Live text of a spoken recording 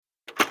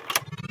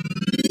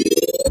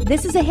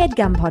This is a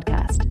HeadGum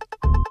podcast.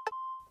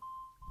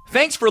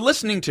 Thanks for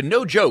listening to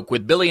No Joke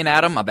with Billy and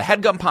Adam on the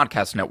HeadGum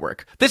Podcast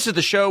Network. This is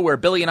the show where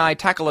Billy and I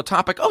tackle a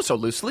topic oh so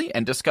loosely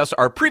and discuss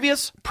our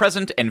previous,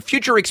 present, and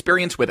future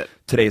experience with it.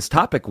 Today's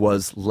topic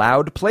was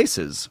loud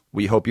places.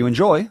 We hope you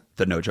enjoy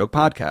the No Joke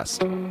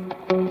Podcast.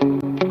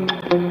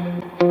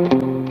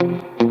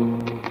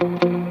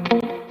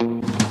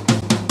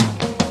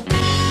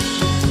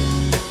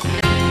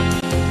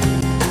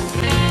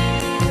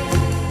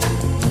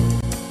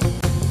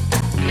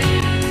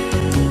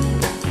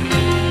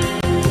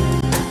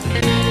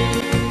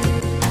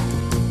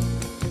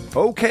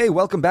 Okay,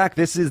 welcome back.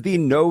 This is the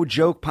No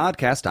Joke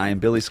Podcast. I am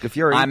Billy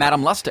Scafuri. I'm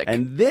Adam Lustig.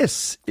 And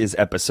this is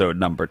episode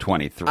number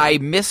 23. I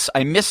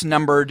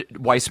misnumbered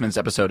Weissman's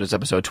episode as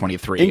episode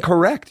 23.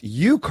 Incorrect.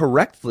 You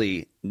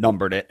correctly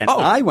numbered it, and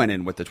I went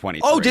in with the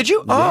 23. Oh, did you?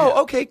 Yeah.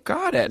 Oh, okay,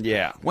 got it.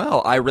 Yeah.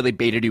 Well, I really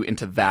baited you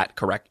into that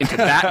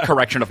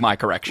correction of my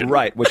correction.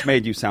 Right, which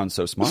made you sound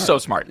so smart. So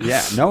smart.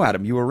 Yeah. No,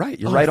 Adam, you were right.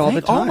 You're right all the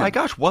time. Oh my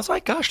gosh, was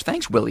I? Gosh,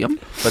 thanks, William.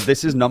 But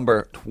this is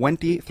number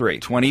 23.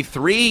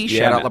 23. Yeah,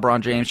 shout out man.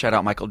 LeBron James. Shout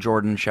out Michael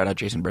Jordan. Shout out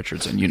Jason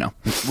Richardson. You know.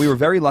 We were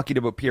very lucky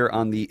to appear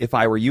on the If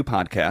I Were You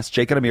podcast,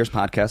 Jake and Amir's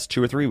podcast,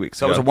 2 or 3 weeks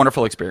That ago. was a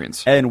wonderful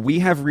experience. And we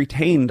have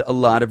retained a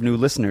lot of new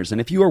listeners. And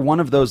if you are one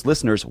of those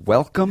listeners,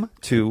 welcome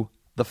to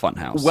the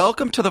Funhouse.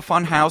 Welcome to the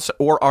Funhouse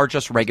or our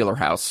just regular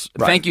house.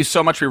 Right. Thank you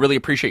so much. We really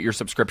appreciate your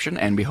subscription,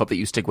 and we hope that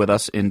you stick with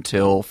us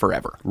until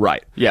forever.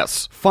 Right.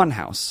 Yes.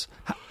 Funhouse.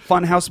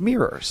 Funhouse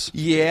mirrors.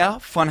 Yeah.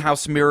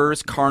 Funhouse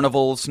mirrors,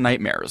 carnivals,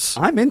 nightmares.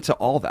 I'm into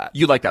all that.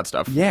 You like that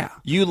stuff? Yeah.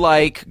 You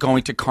like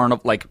going to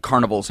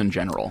carnivals in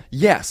general?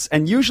 Yes.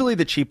 And usually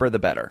the cheaper the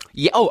better.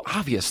 Yeah. Oh,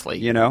 obviously.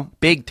 You know?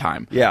 Big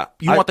time. Yeah.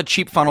 You want the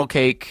cheap funnel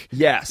cake?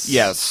 Yes.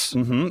 Yes.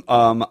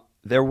 Mm-hmm.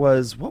 There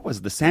was, what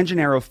was the San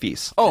Gennaro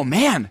Feast Oh,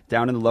 man.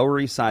 down in the Lower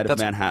East Side of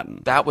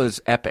Manhattan. That was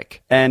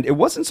epic. And it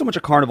wasn't so much a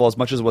carnival as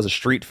much as it was a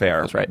street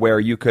fair. That's right. Where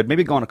you could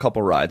maybe go on a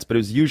couple rides, but it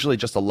was usually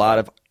just a lot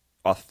of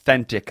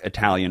authentic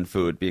Italian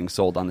food being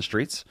sold on the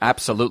streets.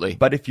 Absolutely.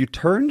 But if you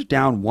turned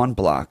down one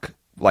block,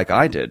 like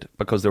I did,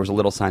 because there was a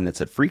little sign that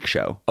said freak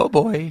show, oh,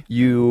 boy.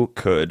 you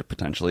could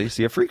potentially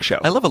see a freak show.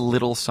 I love a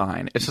little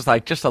sign. It's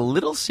just a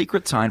little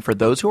secret sign for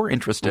those who are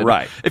interested.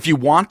 Right. If you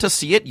want to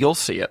see it, you'll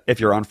see it. If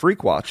you're on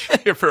Freak Watch,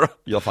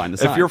 you'll find the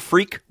sign. If you're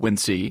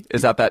frequency,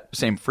 is that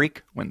same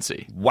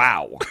frequency?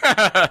 Wow.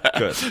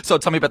 Good. So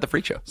tell me about the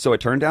freak show. So I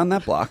turned down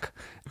that block,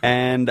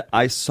 and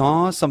I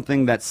saw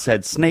something that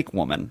said Snake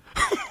Woman.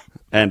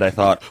 And I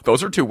thought,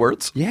 Those are two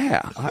words.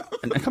 yeah,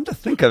 and come to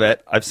think of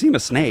it, I've seen a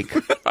snake,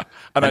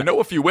 And I know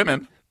a few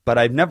women. but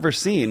I've never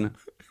seen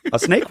a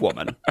snake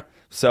woman.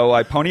 So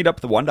I ponied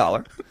up the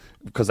 $1,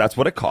 because that's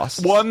what it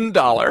costs. $1.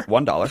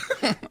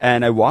 $1.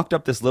 And I walked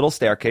up this little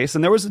staircase,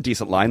 and there was a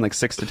decent line, like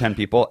 6 to 10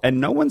 people, and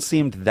no one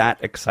seemed that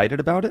excited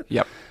about it.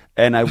 Yep.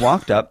 And I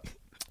walked up,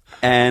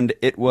 and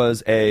it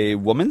was a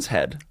woman's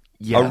head,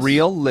 Yes. a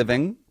real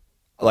living,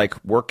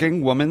 like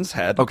working woman's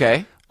head.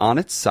 Okay. On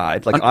its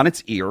side, like on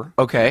its ear.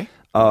 Okay.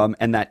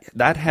 And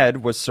that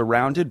head was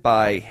surrounded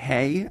by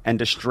hay and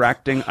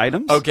distracting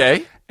items.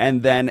 Okay.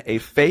 And then a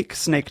fake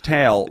snake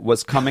tail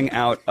was coming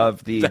out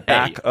of the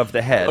back of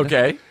the head.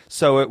 Okay.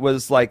 So it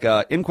was like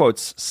a, in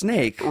quotes,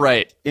 snake.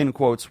 Right. In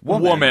quotes,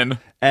 woman.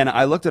 And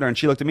I looked at her and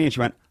she looked at me and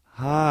she went,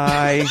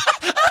 hi.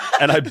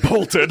 And I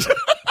bolted.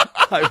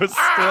 I was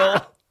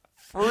still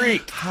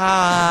freaked.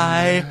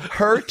 Hi.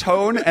 Her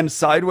tone and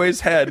sideways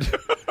head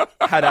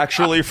had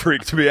actually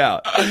freaked me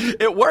out.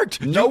 It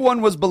worked. No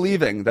one was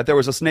believing that there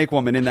was a snake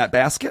woman in that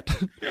basket.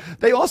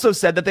 They also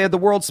said that they had the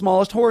world's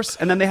smallest horse,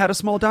 and then they had a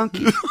small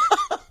donkey.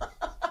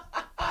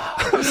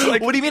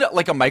 What do you mean?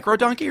 Like a micro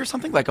donkey or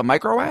something? Like a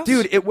micro ass?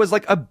 Dude, it was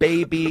like a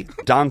baby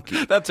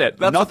donkey. That's it.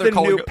 That's what they're Nothing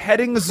calling new. it.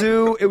 Petting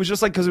zoo. It was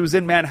just like because it was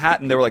in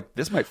Manhattan. They were like,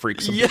 this might freak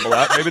some people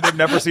out. Maybe they've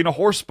never seen a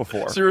horse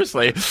before.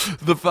 Seriously.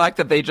 The fact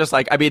that they just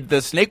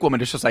the snake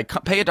woman is just like,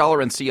 pay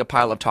 $1 and see a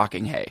pile of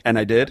talking hay. And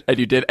I did. And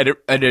you did.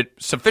 And it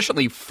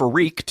sufficiently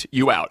freaked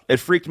you out. It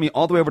freaked me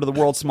all the way over to the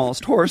world's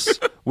smallest horse,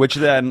 which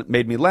then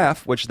made me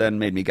laugh, which then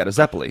made me get a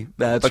Zeppeli.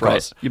 That's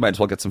because right. You might as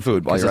well get some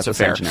food while you're at the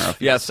San Gennaro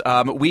Feast. Yes.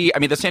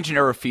 The San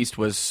Gennaro Feast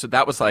was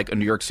like a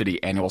New York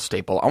City annual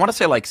staple. I want to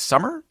say like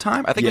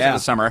summertime. I think it was in the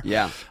summer.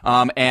 Yeah.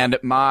 And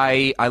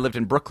I lived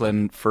in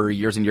Brooklyn for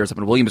years and years up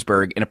in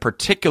Williamsburg in a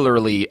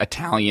particularly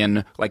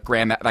Italian, like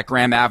Graham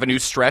Avenue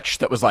stretch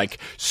that was like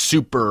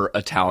super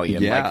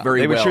Italian. Yeah. Like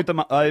very they would well. shoot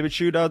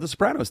the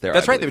Sopranos there.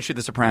 That's I right. They believe. would shoot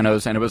The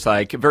Sopranos, and it was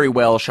like very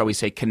well, shall we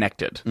say,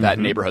 connected. That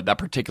neighborhood, that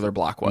particular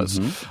block was.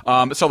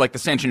 So like the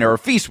San Gennaro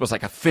Feast was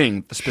like a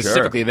thing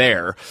specifically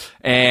there.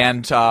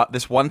 And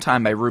this one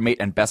time, my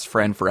roommate and best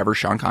friend forever,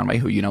 Sean Conway,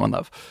 who you know and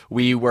love,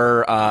 We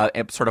were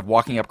sort of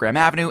walking up Graham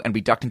Avenue, and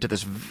we ducked into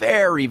this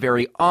very,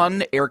 very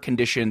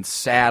un-air-conditioned,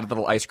 sad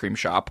little ice cream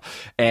shop.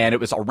 And it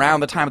was around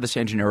the time of the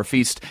San Gennaro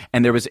feast,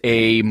 and there was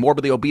a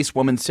morbidly obese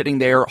woman sitting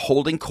there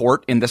holding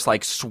court in this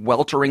like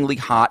swelteringly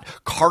hot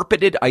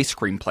carpeted ice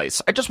cream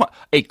place. I just want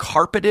a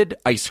carpeted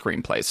ice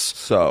cream place.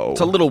 So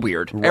it's a little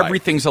weird. Right.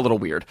 Everything's a little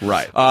weird.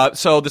 Right.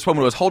 So this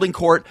woman was holding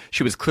court.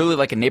 She was clearly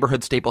like a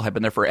neighborhood staple, had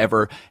been there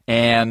forever,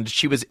 and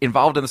she was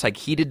involved in this like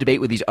heated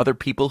debate with these other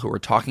people who were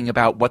talking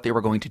about what they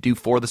were going to do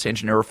for the San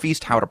Gennaro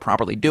feast, how to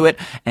properly do it.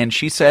 And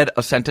she said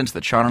a sentence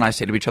that Sean and I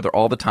say to each other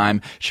all the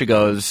time. She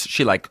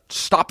like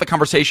stopped the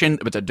conversation.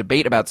 It was a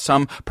debate about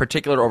some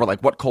particular over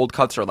like what cold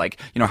cuts or like,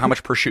 how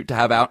much prosciutto to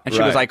have out. And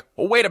she was like,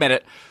 oh, wait a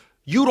minute.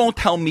 You don't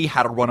tell me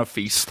how to run a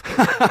feast.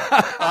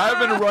 I've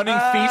been running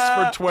feasts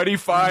for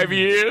 25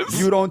 years.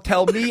 You don't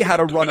tell me how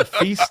to run a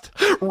feast.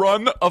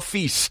 Run a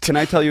feast. Can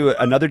I tell you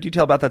another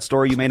detail about that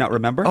story you may not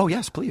remember? Oh,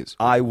 yes, please.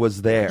 I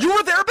was there. You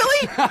were there,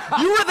 Billy?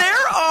 You were there?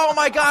 Oh,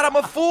 my God, I'm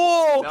a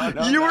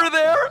fool. You were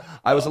there?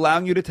 I was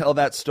allowing you to tell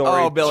that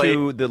story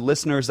to the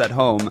listeners at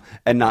home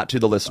and not to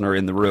the listener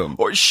in the room.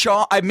 Or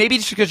Sean, maybe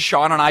it's because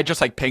Sean and I just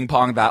like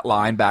ping-pong that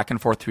line back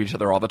and forth to each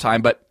other all the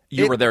time, but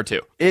you were there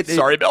too.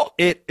 Sorry, Bill.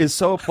 It is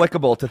so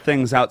applicable to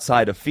things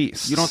outside of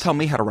feasts. You don't tell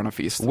me how to run a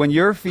feast. When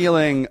you're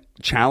feeling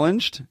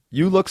challenged,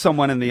 you look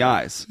someone in the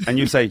eyes and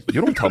you say,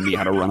 you don't tell me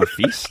how to run a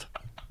feast.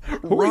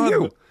 Who are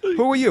you?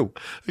 Who are you?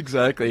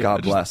 Exactly.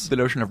 God bless. The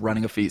notion of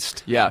running a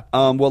feast. Yeah.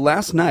 Well,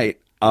 last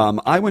night,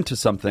 I went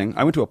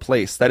to a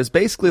place that is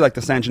basically like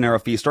the San Gennaro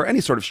feast or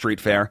any sort of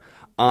street fair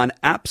on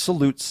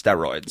absolute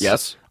steroids.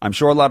 Yes. I'm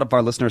sure a lot of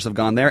our listeners have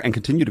gone there and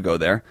continue to go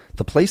there.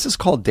 The place is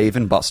called Dave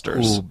 &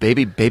 Buster's. Ooh,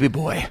 baby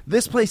boy.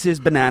 This place is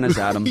bananas,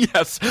 Adam.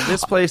 Yes.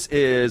 This place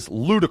is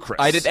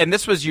ludicrous. And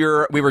this was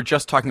we were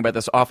just talking about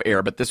this off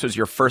air, but this was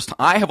your first.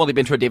 I have only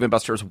been to a Dave &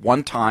 Buster's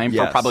one time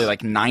for probably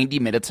like 90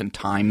 minutes in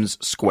Times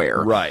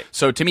Square. Right.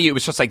 So to me, it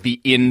was just like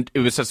it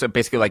was just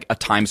basically like a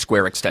Times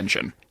Square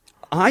extension.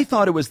 I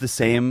thought it was the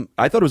same.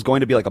 I thought it was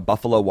going to be like a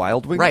Buffalo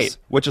Wild Wings, right?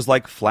 Which is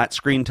like flat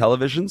screen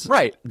televisions,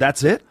 right?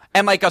 That's it.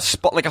 And like a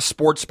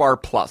sports bar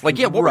plus. Like,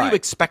 yeah, what were you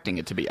expecting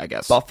it to be, I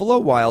guess? Buffalo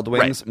Wild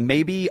Wings,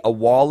 maybe a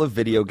wall of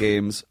video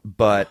games,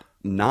 but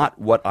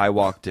not what I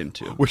walked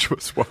into. Which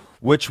was what?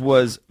 Which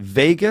was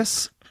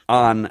Vegas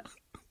on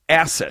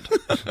acid.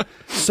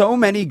 So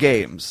many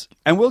games.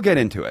 And we'll get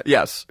into it.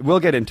 Yes.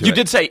 We'll get into it. You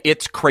did say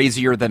it's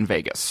crazier than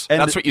Vegas.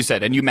 And that's what you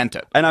said, and you meant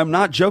it. And I'm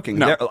not joking.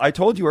 No. I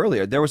told you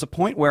earlier, there was a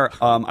point where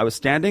I was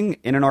standing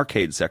in an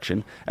arcade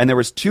section, and there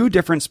was two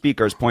different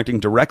speakers pointing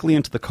directly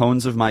into the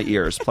cones of my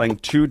ears, playing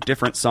two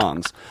different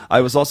songs.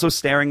 I was also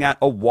staring at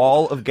a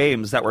wall of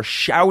games that were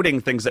shouting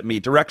things at me,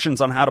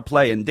 directions on how to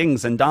play, and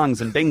dings and dongs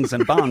and bings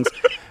and bongs.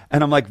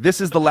 And I'm like,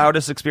 this is the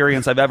loudest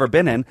experience I've ever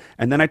been in.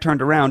 And then I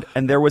turned around,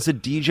 and there was a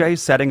DJ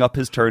setting up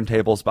his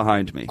turntables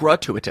behind me.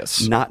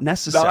 Gratuitous. Not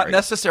necessary. Not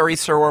necessary,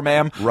 sir or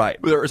ma'am. Right.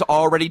 There's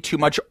already too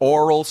much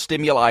oral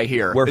stimuli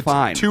here. We're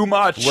fine. Too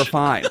much. We're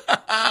fine.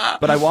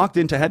 But I walked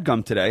into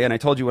HeadGum today, and I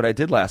told you what I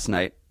did last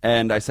night.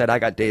 And I said I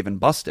got Dave and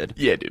Busted.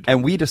 Yeah, dude.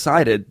 And we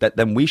decided that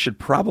then we should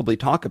probably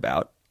talk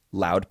about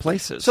loud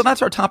places. So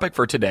that's our topic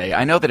for today.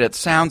 I know that it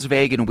sounds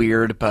vague and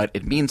weird, but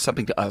it means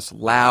something to us.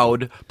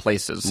 Loud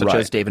places, such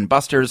as Dave &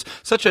 Buster's,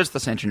 such as the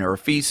San Gennaro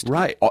Feast,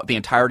 the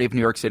entirety of New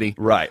York City.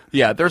 Right.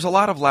 Yeah, there's a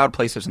lot of loud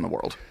places in the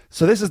world.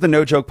 So this is the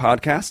No Joke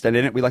Podcast, and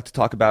in it we like to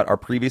talk about our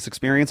previous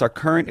experience, our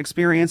current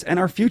experience, and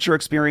our future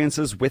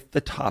experiences with the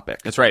topic.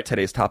 That's right.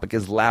 Today's topic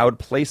is loud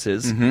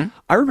places. Mm-hmm.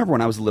 I remember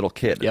when I was a little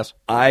kid. Yes.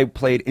 I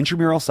played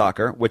intramural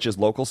soccer, which is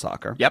local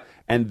soccer. Yep.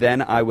 And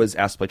then I was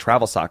asked to play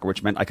travel soccer,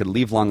 which meant I could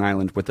leave Long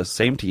Island with the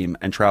same team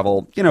and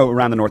travel,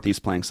 around the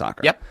Northeast playing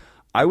soccer. Yep.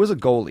 I was a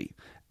goalie.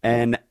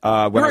 And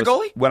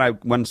when I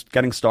was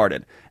getting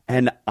started,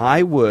 and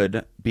I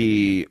would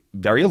be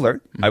very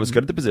alert. Mm-hmm. I was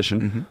good at the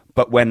position. Mm-hmm.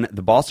 But when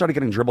the ball started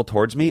getting dribbled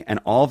towards me and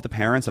all of the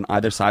parents on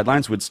either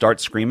sidelines would start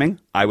screaming,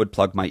 I would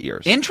plug my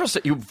ears.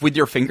 Interesting. With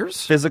your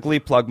fingers? Physically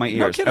plug my ears.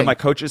 No kidding. And my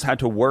coaches had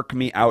to work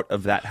me out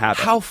of that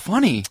habit. How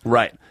funny.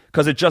 Right.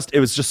 Because it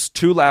was just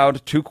too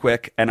loud, too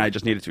quick, and I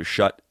just needed to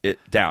shut it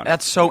down.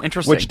 That's so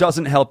interesting. Which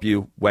doesn't help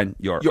you when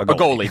you're a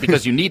goalie.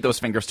 Because you need those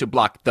fingers to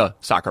block the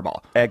soccer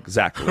ball.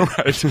 Exactly.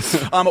 Right.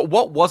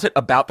 What was it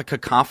about the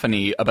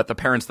cacophony, about the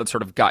parents that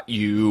sort of got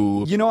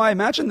you? I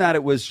imagine that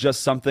it was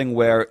just something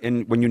where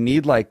when you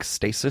need like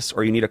stasis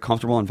or you need a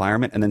comfortable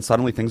environment and then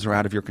suddenly things are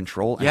out of your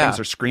control and things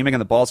are screaming and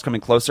the ball's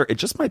coming closer, it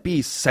just might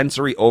be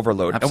sensory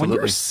overload. Absolutely. And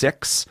when you're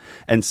 6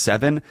 and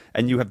 7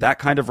 and you have that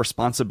kind of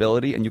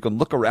responsibility and you can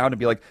look around and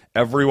be like,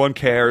 everyone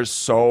cares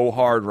so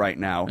hard right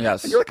now.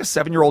 Yes. And you're like a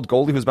 7-year-old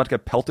goalie who's about to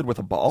get pelted with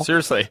a ball.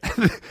 Seriously.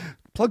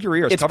 Plug your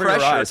ears, cover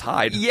your eyes,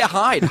 hide. Yeah,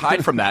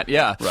 hide from that.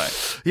 Yeah,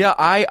 right. Yeah,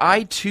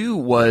 I too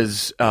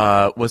was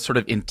sort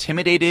of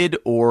intimidated,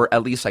 or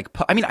at least like,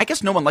 I mean, I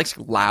guess no one likes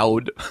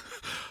loud.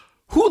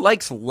 Who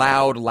likes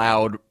loud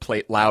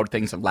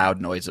things and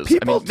loud noises?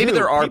 People I mean, maybe do.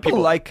 there are people who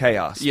like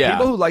chaos. Yeah.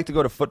 People who like to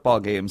go to football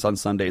games on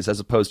Sundays as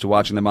opposed to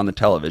watching them on the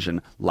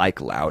television like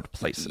loud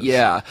places.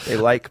 Yeah. They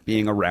like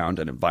being around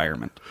an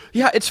environment.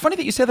 Yeah, it's funny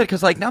that you say that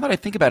because, like, now that I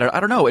think about it, I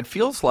don't know. It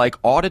feels like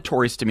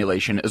auditory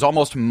stimulation is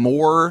almost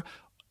more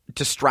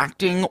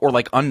distracting or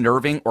like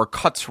unnerving or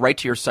cuts right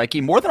to your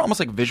psyche more than almost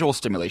like visual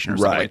stimulation or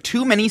something. Right. Like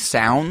too many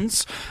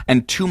sounds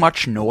and too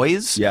much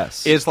noise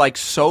Yes. is like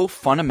so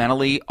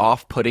fundamentally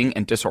off-putting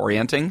and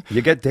disorienting.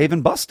 You get Dave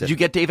and busted. You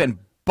get Dave and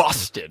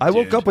busted. I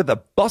woke dude. up with a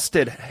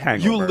busted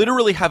hangover. You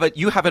literally have an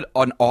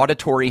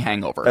auditory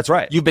hangover. That's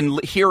right. You've been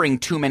hearing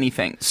too many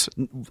things.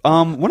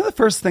 One of the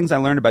first things I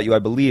learned about you, I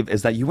believe,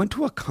 is that you went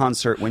to a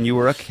concert when you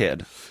were a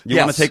kid. You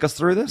Yes. want to take us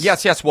through this?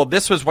 Yes. Well,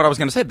 this was what I was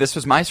going to say. This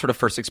was my sort of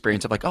first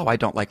experience of like, oh, I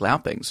don't like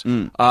loud things.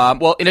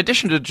 Well, in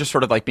addition to just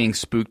sort of like being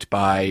spooked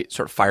by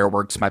sort of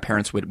fireworks, my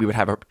parents we would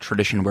have a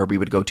tradition where we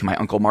would go to my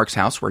Uncle Mark's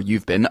house where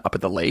you've been up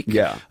at the lake,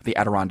 the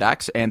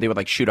Adirondacks, and they would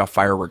like shoot off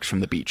fireworks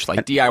from the beach,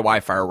 like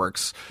DIY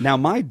fireworks. Now,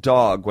 my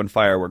dog, when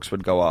fireworks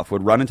would go off,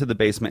 would run into the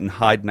basement and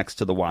hide next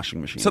to the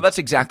washing machine. So that's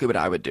exactly what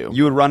I would do.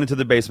 You would run into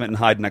the basement and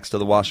hide next to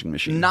the washing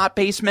machine. Not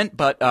basement,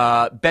 but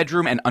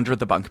bedroom and under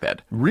the bunk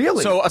bed.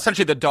 Really? So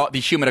essentially the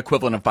human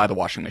equivalent of by the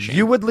washing machine.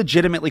 You would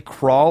legitimately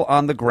crawl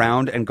on the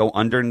ground and go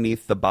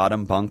underneath the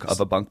bottom bunk of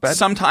a bunk bed?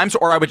 Sometimes,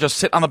 or I would just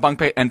sit on the bunk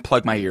bed and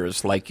plug my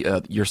ears like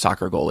your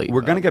soccer goalie.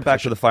 We're going to get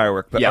back to the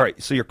firework, but Yeah. all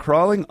right, so you're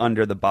crawling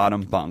under the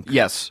bottom bunk.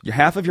 Yes.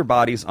 Half of your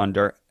body's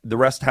under, the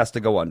rest has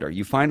to go under.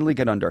 You finally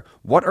get under.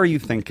 What are you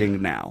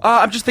thinking now?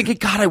 I'm just thinking,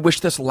 God, I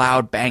wish this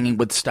loud banging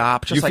would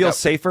stop. Just you like feel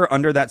safer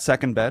under that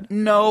second bed?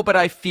 No, but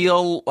I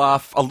feel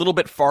a little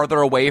bit farther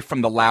away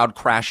from the loud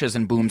crashes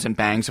and booms and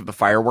bangs of the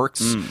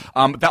fireworks.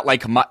 That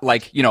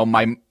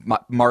my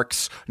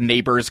Mark's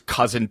neighbor's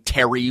cousin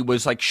Terry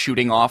was like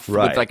shooting off with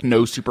Right. like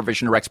no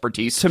supervision or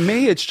expertise. To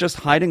me, it's just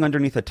hiding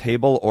underneath a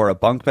table or a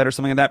bunk bed or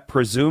something like that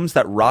presumes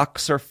that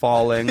rocks are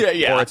falling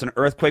Yeah. or it's an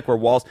earthquake where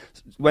walls...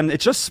 When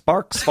it's just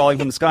sparks falling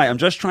from the sky, I'm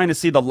just trying to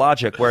see the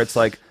logic where it's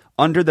like,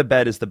 under the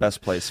bed is the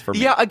best place for me.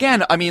 Yeah,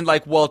 again, I mean,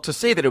 like, well, to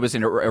say that it was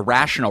an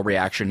irrational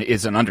reaction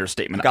is an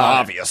understatement. Got it.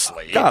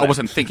 Obviously, Got I it.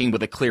 wasn't thinking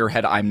with a clear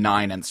head. I'm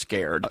 9 and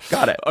scared.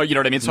 Got it. You know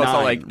what I mean? So it's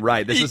not 9, like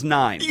right, this is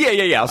 9.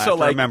 Yeah. I So have to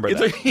like, remember it's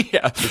that.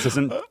 yeah, This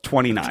isn't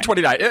 29.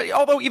 29.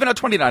 Although even at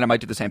 29, I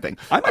might do the same thing.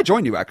 I might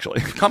join you,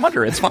 actually. Come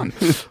under, it's fun.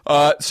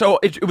 So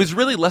it was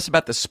really less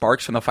about the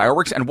sparks from the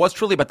fireworks and was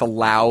truly about the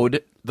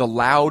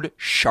loud,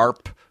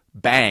 sharp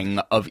bang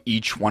of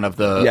each one of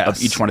the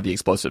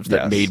explosives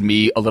that made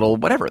me a little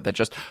whatever.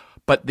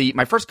 But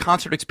my first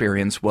concert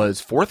experience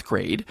was 4th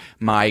grade.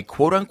 My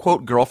quote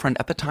unquote girlfriend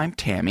at the time,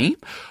 Tammy.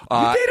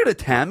 You dated a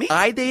Tammy?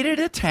 I dated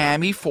a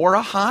Tammy for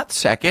a hot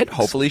second.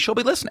 Hopefully she'll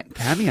be listening.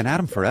 Tammy and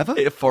Adam forever?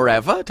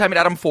 Forever. Tammy and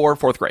Adam for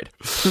 4th grade.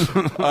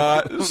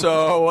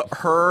 So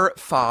her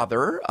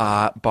father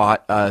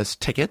bought us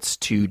tickets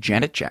to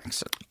Janet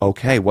Jackson.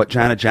 Okay, what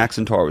Janet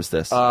Jackson tour was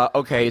this?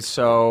 Okay,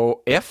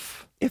 so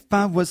if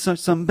I was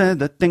some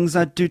better things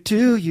I'd do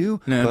to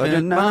you, but you're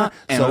not,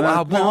 so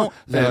I won't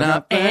let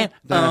up and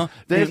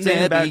this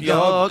ain't about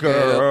your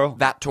girl.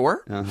 That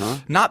tour,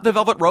 not the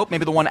Velvet Rope,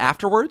 maybe the one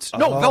afterwards.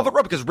 No, Velvet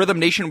Rope because Rhythm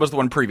Nation was the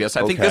one previous.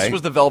 I think this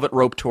was the Velvet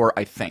Rope tour.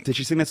 I think. Did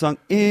she sing that song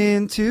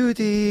In Too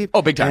Deep?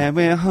 Oh, big time. And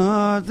we're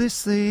hardly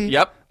sleep.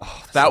 Yep.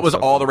 That was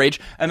all the rage.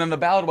 And then the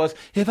ballad was,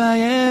 If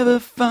I Ever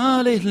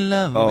Fall in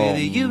Love with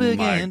You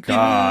Again.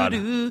 God.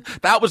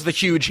 That was the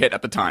huge hit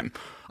at the time.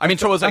 I mean,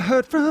 so it was like, I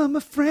heard from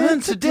a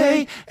friend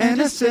today,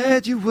 and I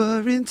said you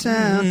were in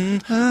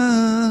town.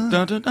 I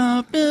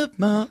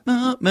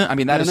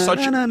mean, that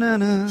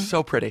is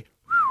so pretty.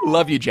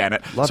 Love you,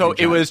 Janet.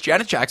 It was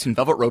Janet Jackson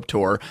Velvet Rope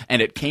Tour,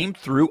 and it came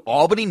through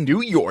Albany,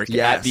 New York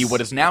at the what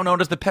is now known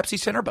as the Pepsi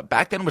Center, but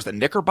back then was the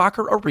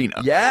Knickerbocker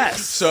Arena.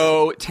 Yes.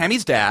 So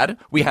Tammy's dad,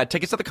 we had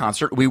tickets to the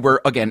concert. We were,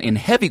 again, in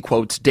heavy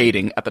quotes,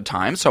 dating at the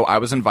time, so I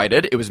was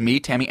invited. It was me,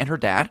 Tammy, and her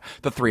dad,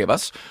 the three of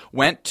us,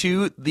 went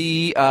to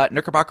the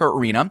Knickerbocker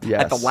Arena. Yes.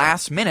 At the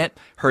last minute,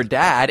 her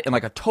dad, in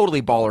like a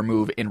totally baller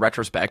move in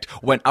retrospect,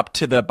 went up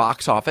to the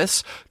box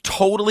office,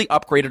 totally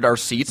upgraded our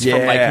seats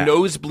from like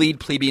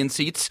nosebleed plebeian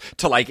seats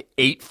to like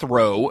 8th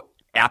row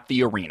at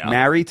the arena.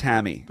 Marry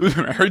Tammy.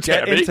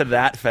 Get into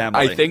that family.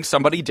 I think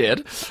somebody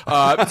did.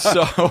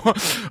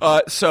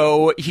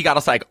 So he got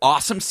us like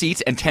awesome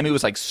seats, and Tammy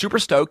was like super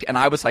stoked, and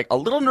I was like a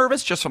little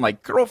nervous just from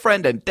like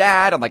girlfriend and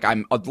dad, and like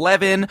I'm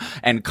 11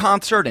 and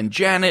concert and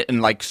Janet and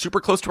like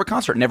super close to a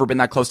concert. Never been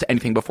that close to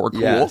anything before.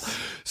 Cool. Yes.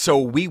 So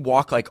we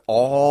walk like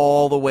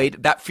all the way.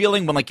 That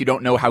feeling when like you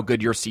don't know how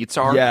good your seats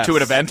are to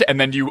an event, and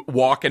then you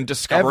walk and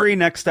discover every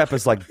next step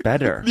is like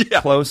better,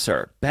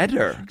 closer,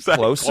 better,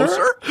 closer,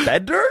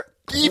 better.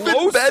 Even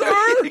Closer?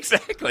 better.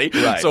 Exactly.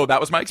 Right. So that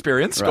was my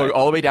experience, going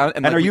all the way down.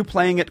 And are you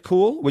playing it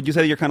cool? Would you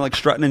say that you're kind of like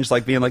strutting and just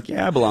like being like,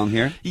 yeah, I belong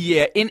here?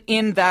 Yeah,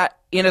 in that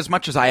in as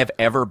much as I have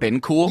ever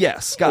been cool.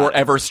 Yes, got or it.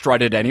 ever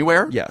strutted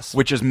anywhere. Yes.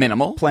 Which is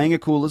minimal. Playing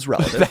it cool is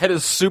relative. That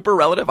is super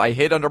relative. I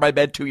hid under my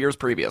bed 2 years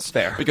previous.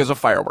 Fair. Because of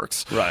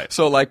fireworks. Right.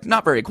 So, like,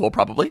 not very cool,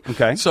 probably.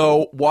 Okay.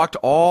 So, walked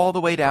all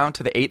the way down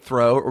to the 8th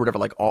row or whatever,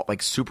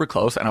 like super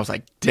close. And I was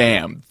like,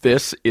 damn,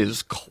 this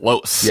is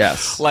close.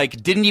 Yes.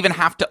 Like, didn't even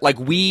have to, like,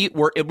 we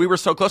were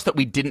so close that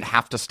we didn't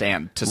have to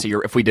stand to see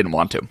her if we didn't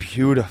want to.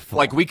 Beautiful.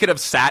 Like, we could have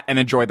sat and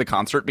enjoyed the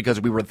concert because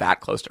we were that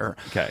close to her.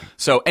 Okay.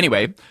 So,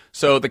 anyway,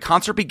 so the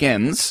concert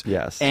begins.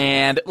 Yes.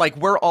 And, like,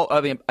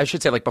 I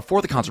should say, like,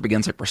 before the concert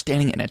begins, like, we're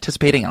standing and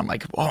anticipating. And I'm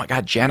like, oh my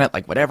God, Janet,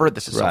 like, whatever.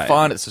 This is so Right.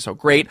 fun. This is so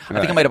great. I think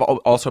Right. it might have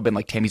also been,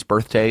 like, Tammy's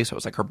birthday. So it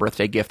was, like, her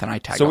birthday gift. And I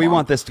tagged So we along.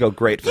 want this to go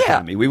great for Yeah.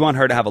 Tammy. We want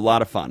her to have a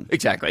lot of fun.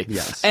 Exactly.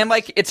 Yes. And,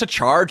 like, it's a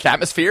charged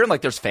atmosphere. And,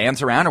 like, there's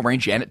fans around and wearing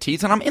Janet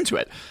tees. And I'm into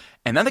it.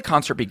 And then the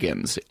concert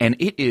begins. And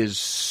it is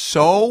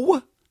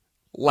so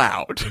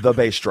loud. The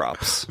bass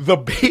drops. The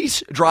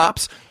bass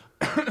drops.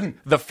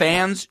 The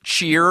fans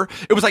cheer.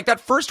 It was like that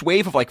first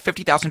wave of like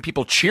 50,000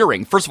 people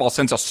cheering. First of all,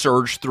 sends a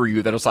surge through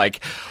you that was like,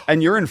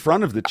 And you're in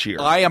front of the cheer.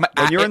 I am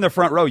When you're at- in the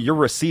front row, you're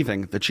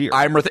receiving the cheer.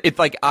 it's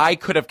like I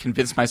could have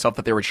convinced myself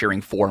that they were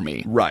cheering for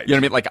me. Right. You know what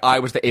I mean? Like I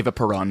was the Ava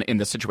Perón in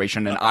this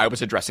situation and I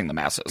was addressing the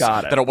masses.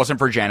 Got it. That it wasn't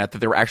for Janet, that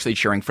they were actually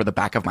cheering for the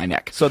back of my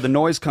neck. So the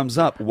noise comes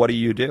up. What do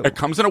you do? It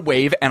comes in a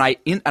wave, and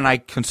I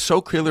can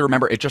so clearly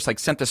remember it just like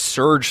sent a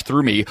surge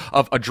through me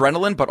of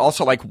adrenaline, but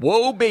also like,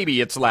 whoa, baby,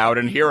 it's loud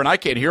in here, and I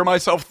can't hear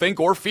myself think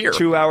or fear.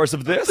 2 hours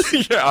of this?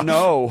 Yeah.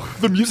 No.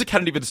 The music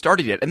hadn't even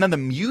started yet. And then the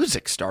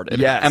music started.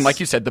 Yes. And like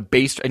you said, the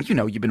bass, and you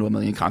know, you've been to a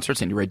million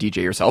concerts and you're a DJ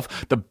yourself.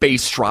 The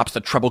bass drops, the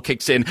treble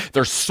kicks in.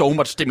 There's so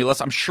much stimulus.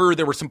 I'm sure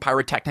there were some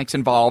pyrotechnics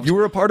involved. You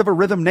were a part of a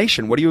Rhythm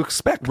Nation. What do you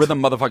expect?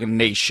 Rhythm motherfucking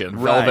Nation.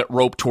 Right. Velvet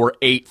Rope Tour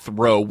 8th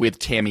row with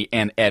Tammy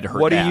and Ed, her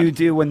What dad. do you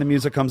do when the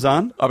music comes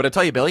on? I'm going to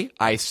tell you, Billy,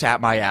 I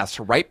sat my ass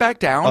right back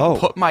down, Oh.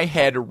 put my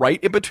head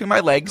right in between my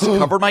legs,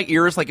 covered my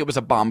ears like it was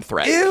a bomb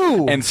threat.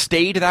 Ew. And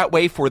stayed that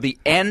way for the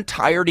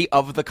entirety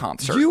of the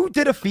concert. You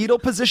did a fetal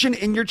position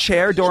in your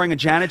chair during a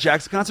Janet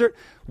Jackson concert?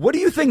 What do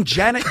you think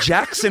Janet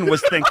Jackson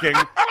was thinking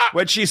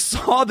when she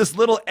saw this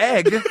little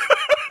egg,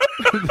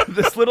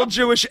 this little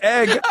Jewish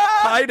egg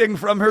hiding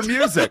from her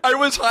music? I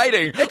was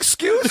hiding.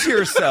 Excuse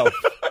yourself.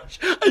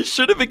 I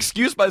should have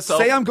excused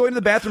myself. Say I'm going to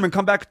the bathroom and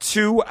come back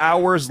 2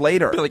 hours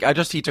later. Like, I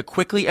just need to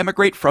quickly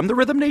immigrate from the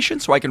Rhythm Nation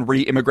so I can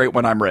re-immigrate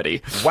when I'm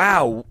ready.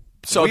 Wow.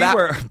 So we that-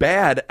 were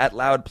bad at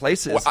loud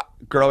places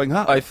growing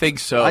up. I think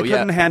so, I yeah.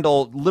 couldn't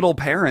handle little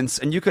parents,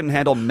 and you couldn't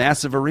handle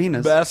massive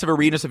arenas. Massive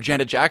arenas of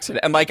Janet Jackson.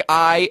 And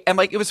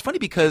it was funny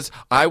because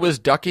I was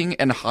ducking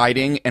and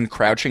hiding and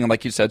crouching and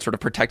like you said, sort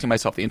of protecting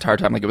myself the entire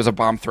time like it was a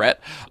bomb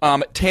threat.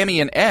 Tammy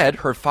and Ed,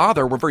 her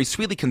father, were very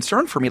sweetly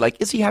concerned for me. Like,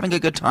 is he having a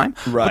good time?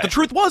 Right. But the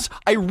truth was,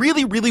 I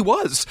really, really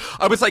was.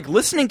 I was like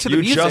listening to the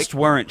You music. just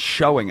weren't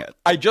showing it.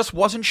 I just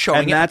wasn't showing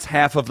And it. that's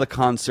half of the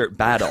concert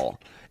battle.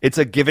 It's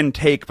a give and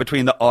take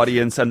between the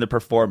audience and the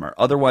performer.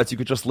 Otherwise, you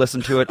could just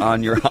listen to it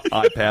on your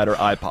iPad or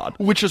iPod.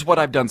 Which is what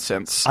I've done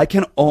since. I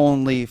can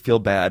only feel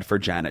bad for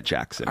Janet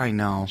Jackson. I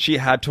know. She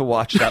had to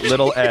watch that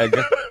little egg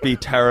be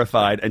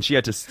terrified, and she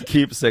had to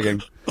keep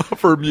singing.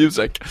 For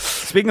music.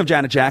 Speaking of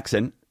Janet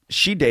Jackson,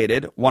 she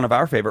dated one of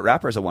our favorite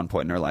rappers at one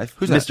point in her life.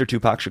 Who's that? Mr.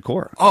 Tupac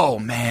Shakur. Oh,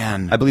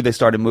 man. I believe they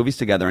started movies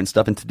together and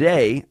stuff. And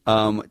today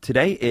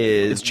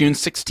is... It's June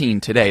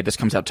 16 today. This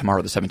comes out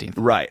tomorrow, the 17th.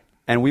 Right.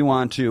 And we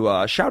want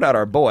to shout out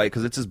our boy,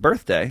 because it's his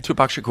birthday.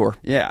 Tupac Shakur.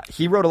 Yeah,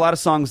 he wrote a lot of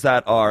songs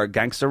that are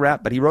gangster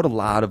rap, but he wrote a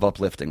lot of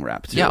uplifting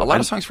rap, too. Yeah, a lot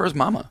And- of songs for his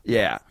mama.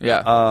 Yeah.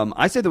 Yeah.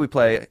 I say that we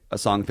play a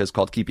song of his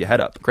called Keep Your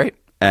Head Up. Great.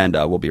 And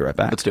we'll be right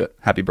back. Let's do it.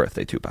 Happy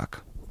birthday,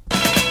 Tupac.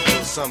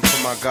 Something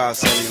for my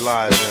godson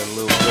Elijah and a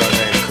little girl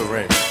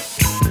named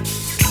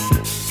Corinne.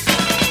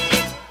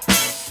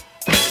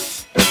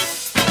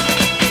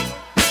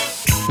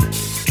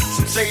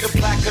 Some say the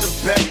blacker the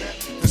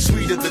better, the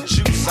sweeter the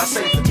juice. I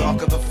say the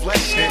darker the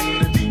flesh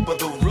and the deeper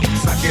the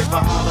roots. I give a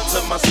holler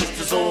to my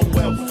sisters on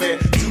welfare.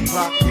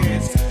 Tupac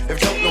cares if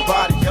don't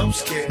nobody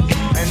else care.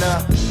 And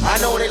I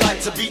know they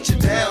like to beat you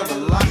down a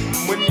lot.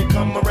 And when you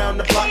come around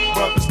the block,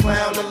 brothers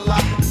clown a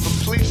lot. But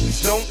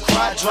please don't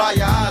cry, dry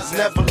your eyes,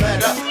 never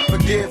let up.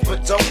 Forgive,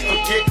 but don't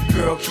forget,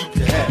 girl, keep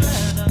your head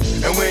up.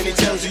 And when he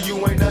tells you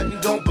you ain't nothing,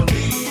 don't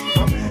believe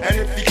him. And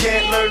if he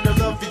can't learn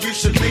to love you, you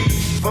should leave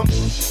him.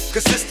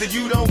 Cause sister,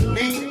 you don't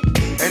need him.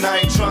 And I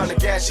ain't trying to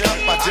gas you up,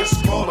 I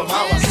just call him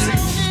how I see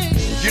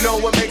him. You know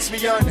what makes me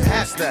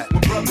unhappy? That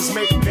when brothers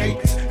make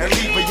babies and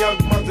leave a young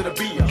mother to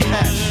be a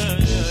pastor.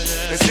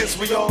 And since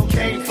we all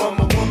came from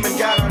a woman,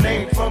 got our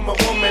name from a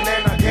woman,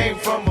 and I came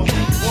from a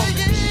woman.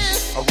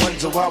 I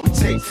wonder why we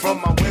take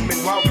from our women,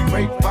 why we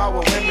rape our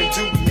women,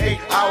 do we hate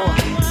our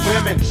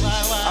women?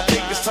 I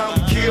think it's time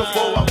to kill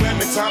for our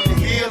women, time to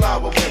heal our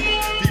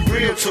women, be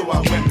real to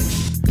our women.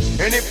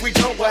 And if we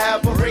don't, we'll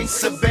have a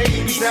race of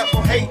babies that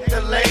will hate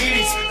the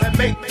ladies that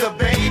make the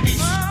babies.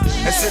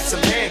 And since a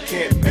man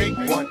can't make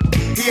one,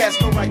 he has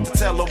no right to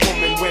tell a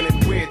woman when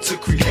and where to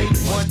create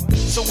one.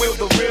 So will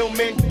the real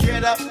men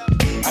get up?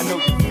 I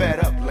know you're fed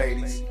up,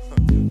 ladies,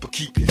 but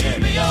keep your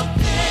head up.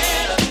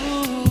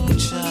 Ooh,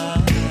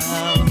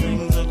 child,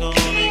 bring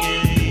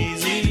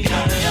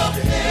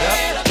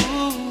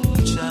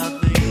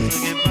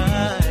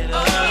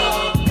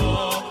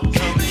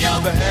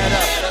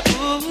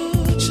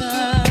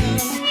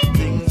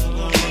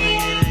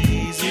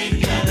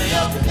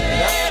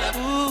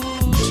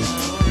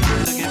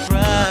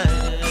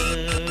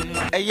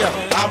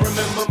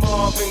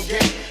Marvin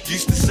Gaye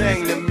used to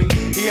sing to me.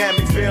 He had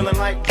me feeling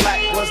like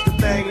black was the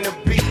thing to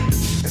be.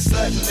 And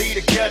suddenly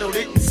the ghetto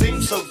didn't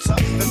seem so tough.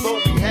 And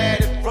though we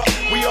had it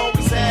rough, we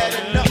always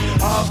had enough.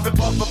 I huffed and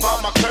puffed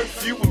about my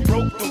curfew and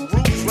broke the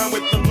rules. Ran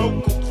with the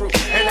local crew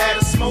and had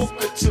a smoke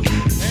or two.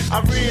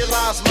 I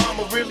realized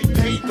mama really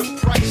paid the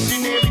price.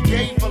 She nearly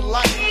gave her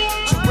life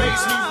to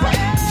raise me right.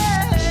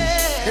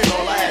 And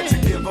all I had to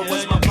give her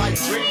was my pipe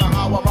dream of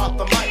how I rock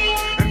the mic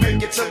and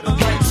make it to the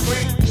right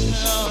screen.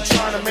 I'm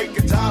trying to make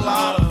 $1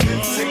 out of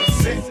 15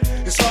 cents.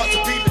 It's hard to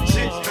be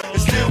legit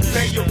and still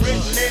pay your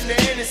rent. And in the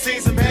end, it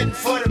seems I'm heading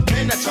for the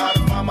pen. I try to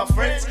find my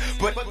friends,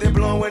 but they're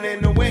blowing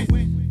in the wind.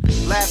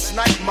 Last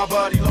night, my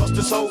buddy lost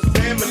his whole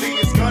family.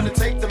 It's gonna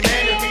take the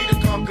man in me to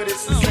conquer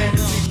this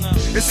insanity.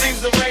 It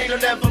seems the rain will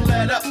never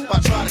let up. I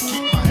try to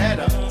keep my head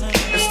up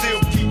and still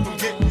keep from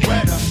getting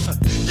wetter.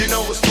 You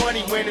know it's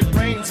funny when it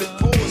rains and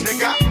pours. They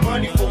got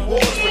money for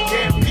wars but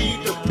can't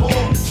feed the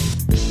poor.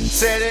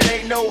 Said it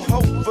ain't no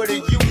hope for the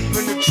youth,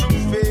 and the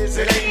truth is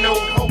it ain't no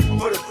hope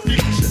for the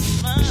future.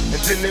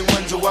 And then they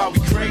wonder why we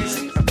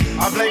crazy.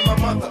 I blame my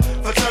mother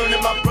for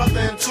turning my brother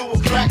into a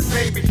crack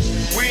baby.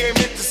 We ain't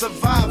meant to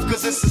survive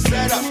cause it's a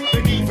setup.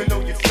 And even though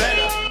you're fed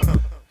up,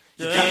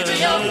 you got to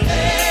your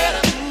head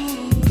up.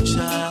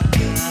 Child,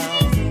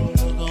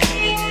 things are gonna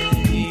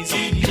get easy.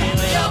 You got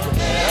to your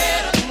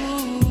head up.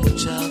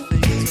 Child,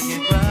 things will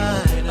get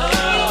brighter.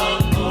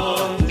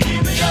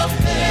 Keep your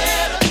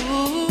head up.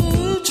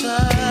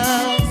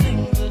 Child,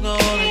 things are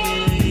gonna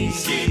get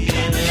easy.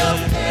 Keep your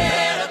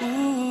head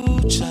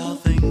up. Child,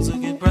 things will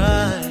get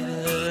brighter.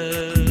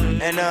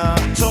 And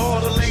to all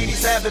the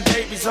ladies having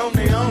babies on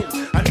their own,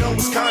 I know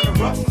it's kinda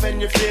rough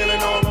and you're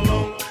feeling all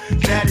alone.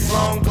 Daddy's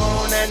long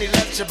gone and he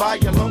left you by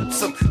your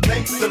lonesome.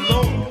 Thank the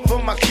Lord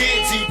for my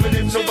kids, even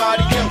if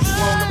nobody else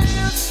want them.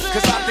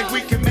 Cause I think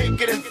we can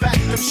make it, in fact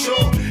I'm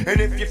sure. And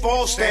if you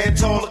fall, stand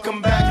tall and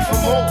come back for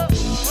more.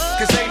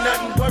 Cause ain't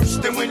nothing worse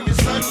than when your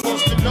son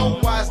wants to know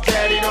why his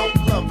daddy don't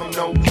love him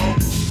no more.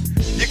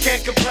 You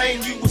can't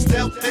complain you was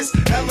dealt this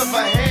hell of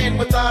a hand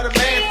without a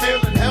man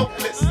feeling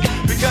helpless.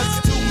 Because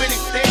there's too many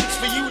things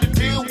for you to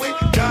deal with.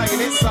 Dying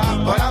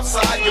inside, but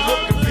outside you're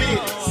looking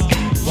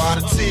fearless. While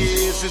the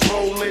tears is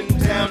rolling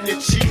down your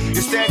cheek,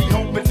 you're steady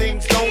hoping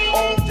things don't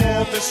all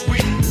fall this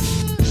week.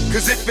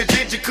 Cause if it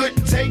did, you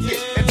couldn't take it.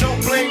 And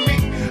don't blame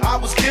me, I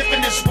was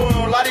given this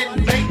world, I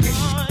didn't make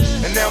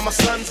it. And now my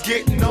son's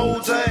getting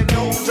older and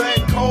older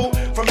and cold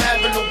from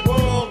having the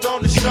world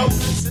on his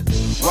shoulders.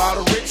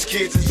 While the rich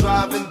kids is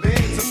driving Benz,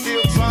 I'm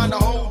still trying to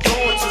hold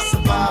on to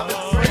surviving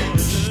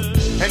friends.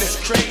 And it's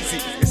crazy,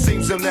 it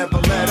seems they'll never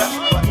let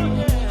up.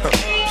 But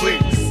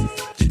please,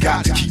 you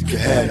got to keep your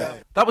head up.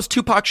 That was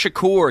Tupac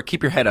Shakur.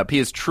 Keep your head up. He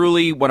is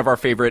truly one of our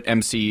favorite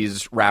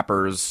MCs,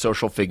 rappers,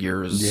 social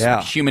figures,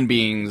 human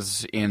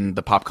beings in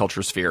the pop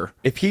culture sphere.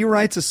 If he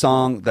writes a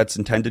song that's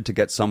intended to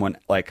get someone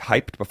like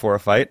hyped before a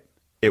fight,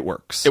 it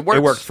works. It works.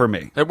 It worked for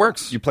me. It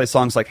works. You play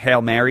songs like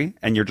Hail Mary,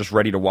 and you're just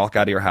ready to walk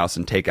out of your house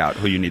and take out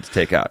who you need to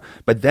take out.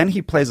 But then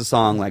he plays a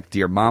song like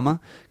Dear Mama,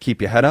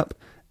 Keep Your Head Up,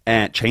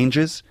 and it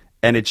changes.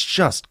 And it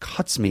just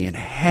cuts me in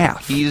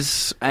half.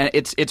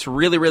 It's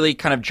really, really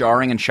kind of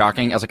jarring and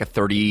shocking as like a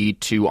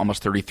 32,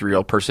 almost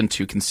 33-year-old person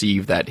to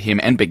conceive that him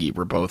and Biggie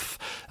were both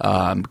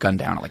gunned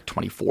down at like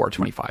 24,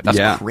 25.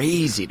 That's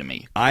crazy to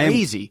me.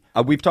 Crazy.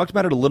 We've talked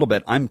about it a little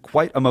bit. I'm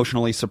quite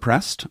emotionally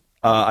suppressed.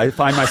 I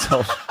find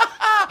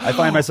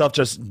myself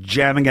just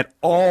jamming it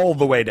all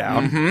the way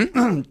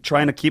down,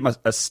 trying to keep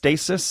a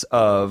stasis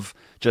of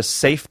just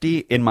safety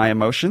in my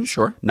emotions.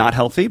 Sure. Not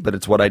healthy, but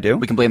it's what I do.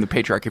 We can blame the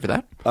patriarchy for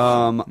that.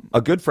 A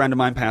good friend of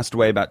mine passed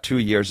away about 2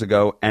 years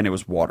ago, and it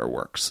was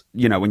waterworks.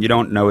 You know, when you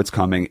don't know it's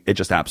coming, it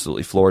just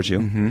absolutely floors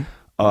you.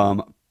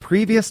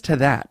 Previous to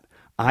that,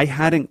 I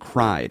hadn't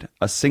cried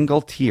a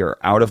single tear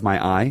out of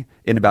my eye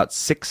in about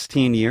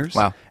 16 years.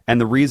 Wow. And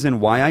the reason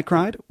why I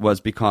cried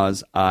was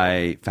because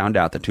I found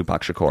out that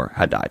Tupac Shakur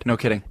had died. No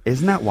kidding.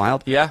 Isn't that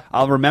wild? Yeah.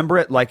 I'll remember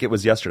it like it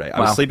was yesterday. I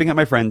was sleeping at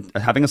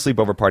having a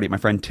sleepover party at my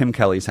friend Tim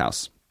Kelly's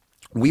house.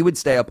 We would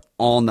stay up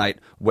all night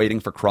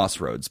waiting for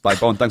Crossroads by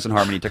Bone Thugs and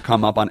Harmony to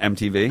come up on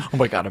MTV. Oh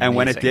my God, amazing. And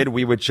when it did,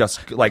 we would just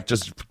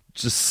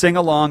sing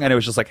along, and it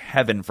was just like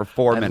heaven for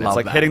 4 minutes,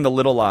 like hitting the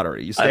little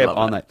lottery. You stay up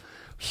all night.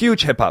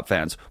 Huge hip-hop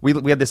fans. We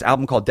had this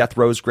album called Death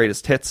Row's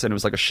Greatest Hits, and it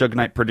was like a Suge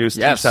Knight produced.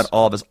 Yes. He had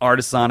all of his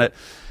artists on it.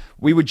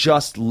 We would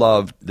just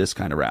love this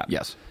kind of rap.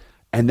 Yes.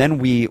 And then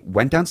we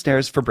went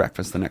downstairs for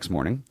breakfast the next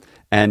morning,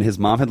 and his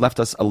mom had left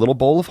us a little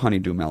bowl of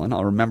honeydew melon.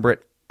 I'll remember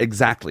it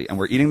exactly. And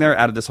we're eating there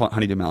out of this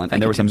honeydew melon,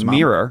 and there was a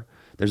mirror.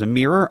 There's a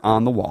mirror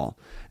on the wall.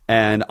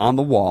 And on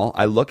the wall,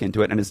 I look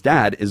into it, and his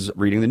dad is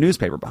reading the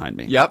newspaper behind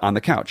me on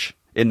the couch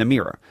in the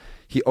mirror.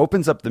 He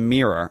opens up the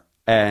mirror.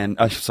 And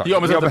he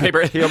opens up the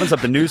paper. He opens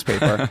up the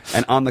newspaper,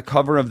 and on the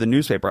cover of the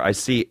newspaper, I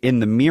see in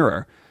the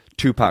mirror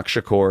Tupac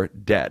Shakur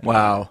dead.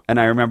 Wow! And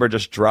I remember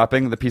just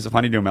dropping the piece of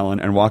honeydew melon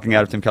and walking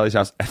out of Tim Kelly's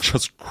house and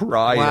just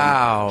crying.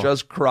 Wow!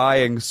 Just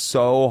crying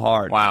so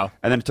hard. Wow!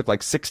 And then it took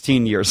like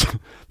 16 years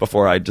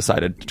before I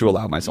decided to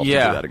allow myself to do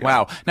that again.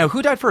 Wow! Now,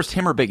 who died first,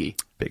 him or Biggie?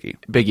 Biggie.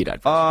 Biggie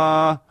died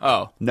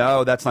first.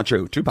 No, that's not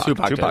true. Tupac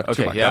Tupac Tupac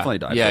definitely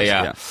died first.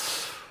 Yeah.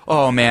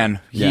 Oh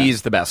man, he's Yeah.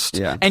 the best.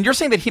 Yeah. And you're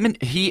saying that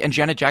he and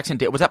Janet Jackson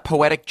did, was that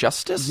Poetic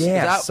Justice? Is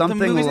Yeah, that the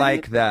something movie's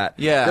like name? that.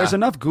 Yeah. There's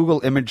enough Google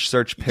image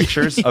search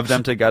pictures of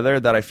them together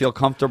that I feel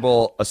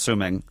comfortable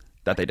assuming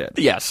that they did.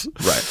 Yes.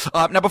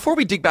 Right. Now, before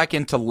we dig back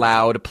into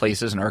loud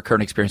places and our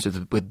current experiences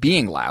with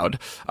being loud,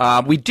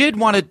 we did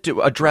want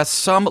to address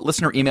some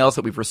listener emails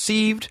that we've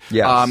received.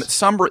 Yes.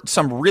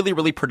 Some really,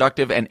 really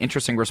productive and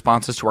interesting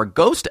responses to our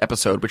Ghost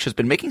episode, which has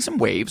been making some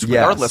waves with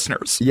our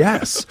listeners.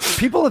 Yes.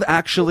 People have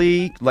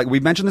actually, like we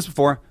mentioned this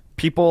before,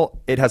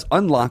 it has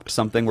unlocked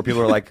something where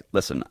people are like,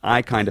 listen,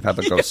 I kind of have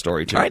a ghost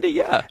story too. Kinda,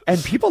 yeah. And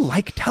people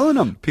like telling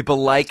them.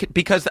 People like,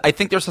 because I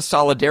think there's a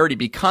solidarity,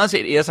 because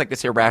it is like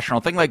this irrational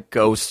thing like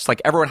ghosts,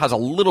 like everyone has a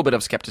little bit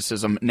of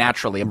skepticism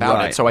naturally about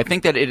Right. it. So I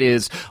think that it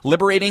is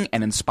liberating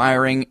and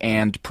inspiring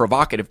and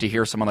provocative to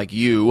hear someone like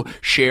you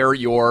share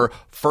your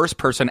first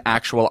person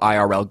actual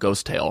IRL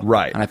ghost tale.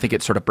 Right. And I think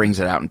it sort of brings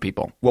it out in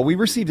people. Well, we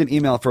received an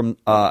email from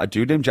a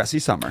dude named Jesse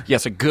Summer.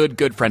 Yes, a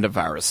good friend of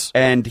ours.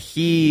 And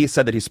he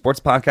said that he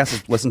supports podcasts,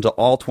 has listened to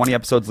all 20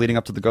 episodes leading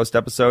up to the Ghost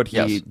episode. He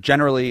Yes.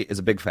 generally is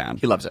a big fan.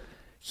 He loves it.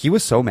 He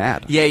was so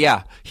mad.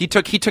 Yeah. He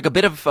took a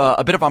bit of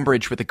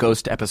umbrage with the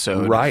Ghost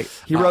episode. Right.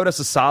 He wrote us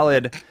a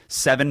solid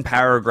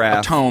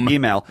 7-paragraph A tome.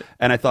 email.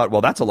 And I thought,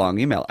 well, that's a long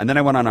email. And then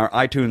I went on our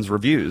iTunes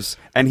reviews,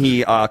 and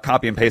he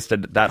copy and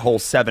pasted that whole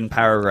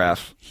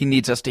 7-paragraph. He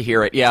needs us to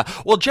hear it, yeah.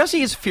 Well,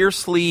 Jesse is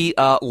fiercely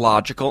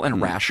logical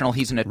and rational.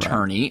 He's an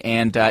attorney,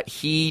 and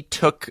he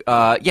took,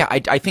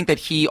 I think that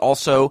he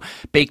also,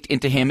 baked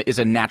into him is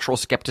a natural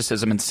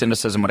skepticism and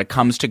cynicism when it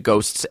comes to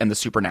ghosts and the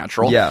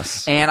supernatural.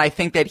 Yes. And I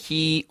think that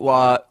he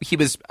was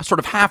sort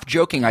of half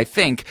joking, I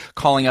think,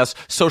 calling us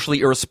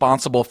socially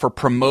irresponsible for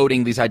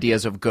promoting these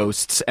ideas of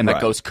ghosts and that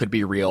Right. ghosts could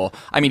be real.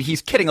 I mean,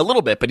 he's kidding a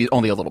little bit, but he's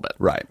only a little bit.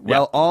 Right. Yeah.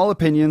 Well, all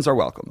opinions are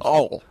welcome.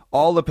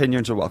 All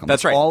opinions are welcome.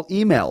 That's right. All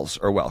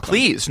emails are welcome.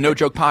 Please,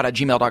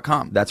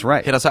 nojokepod@gmail.com. That's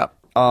right. Hit us up.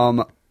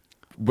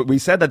 But we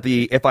said that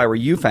the If I Were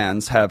You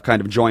fans have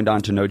kind of joined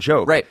on to No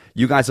Joke. Right.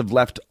 You guys have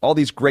left all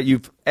these great,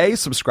 you've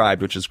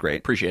subscribed, which is great.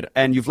 Appreciate it.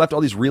 And you've left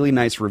all these really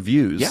nice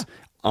reviews Yeah.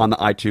 on the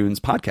iTunes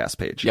podcast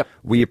page. Yep.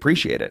 We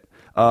appreciate it.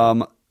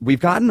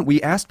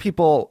 We asked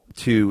people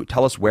to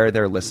tell us where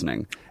they're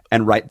listening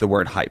and write the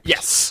word hype.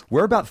 Yes.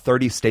 We're about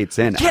 30 states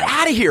in. Get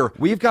out of here.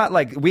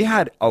 We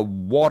had a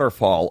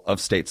waterfall of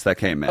states that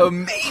came in.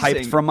 Amazing.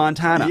 Hyped from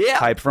Montana, Yeah.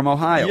 hyped from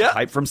Ohio, Yeah.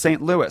 hyped from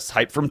St. Louis,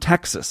 hyped from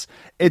Texas.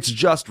 It's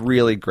just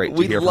really great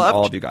to hear from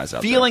all of you guys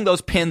out there. feeling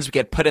those pins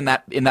get put in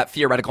that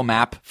theoretical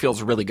map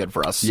feels really good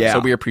for us. Yeah. So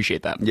we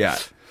appreciate that. Yeah.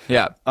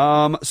 Yeah.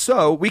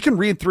 So we can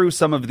read through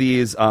some of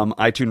these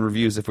iTunes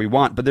reviews if we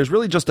want, but there's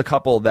really just a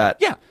couple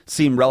that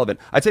seem relevant.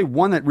 I'd say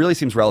one that really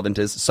seems relevant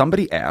is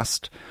somebody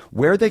asked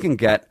where they can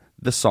get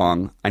the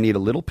song I Need a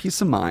Little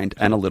Piece of Mind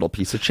and a Little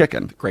Piece of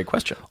Chicken. Great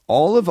question.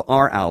 All of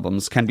our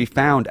albums can be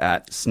found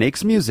at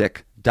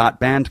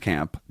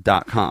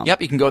snakesmusic.bandcamp.com. Yep,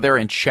 you can go there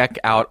and check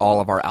out all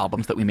of our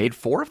albums that we made.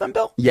 4 of them,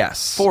 Bill?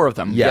 Yes. 4 of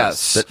them.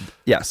 Yes.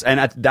 Yes. And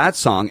that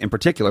song in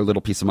particular,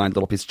 Little Piece of Mind,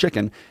 Little Piece of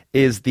Chicken,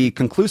 is the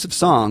conclusive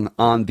song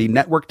on the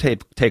Network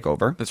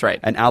Takeover. That's right.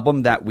 An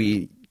album that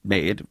we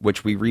made,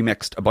 which we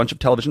remixed a bunch of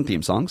television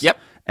theme songs. Yep.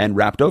 And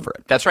rapped over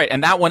it. That's right.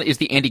 And that one is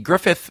the Andy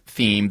Griffith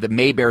theme, the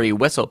Mayberry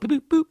whistle.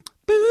 Boop, boop, boop.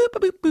 Boop,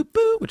 boop, boop,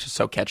 boop, which is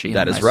so catchy.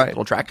 That and is nice right.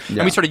 Little track. Yeah.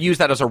 And we sort of use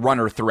that as a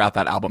runner throughout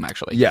that album,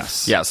 actually.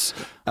 Yes. Yes.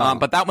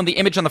 But that one, the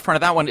image on the front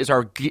of that one is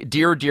our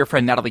dear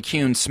friend Natalie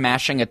Kuhn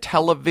smashing a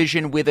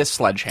television with a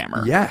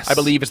sledgehammer. Yes. I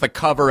believe is the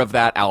cover of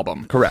that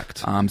album.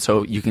 Correct.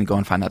 So you can go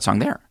and find that song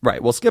there.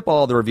 Right. We'll skip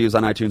all the reviews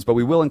on iTunes, but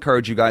we will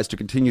encourage you guys to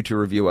continue to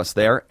review us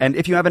there. And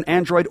if you have an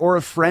Android or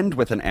a friend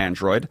with an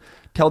Android,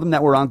 tell them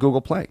that we're on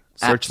Google Play.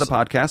 Search the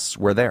podcasts.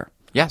 We're there.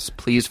 Yes,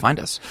 please find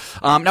us.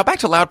 Now back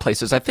to loud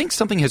places. I think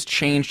something has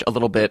changed a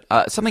little bit.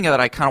 Something that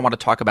I kind of want to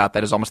talk about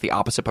that is almost the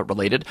opposite but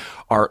related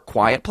are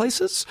quiet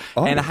places.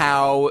 And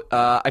how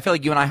I feel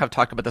like you and I have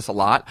talked about this a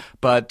lot,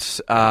 but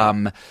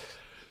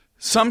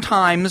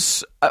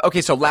sometimes,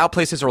 so loud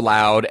places are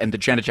loud, and the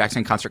Janet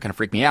Jackson concert kind of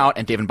freaked me out,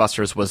 and Dave &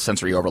 Buster's was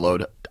sensory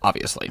overload,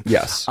 obviously.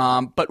 Yes.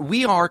 But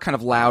we are kind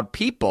of loud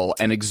people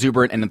and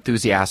exuberant and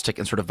enthusiastic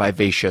and sort of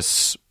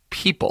vivacious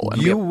people.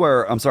 And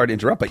I'm sorry to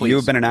interrupt, but Please. you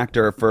have been an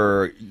actor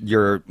for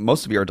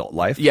most of your adult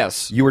life.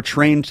 Yes. You were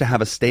trained to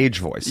have a stage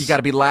voice. you got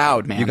to be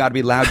loud, man. You got to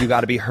be loud. You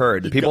got to be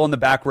heard. The people in the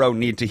back row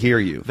need to hear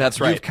you.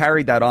 That's right. You've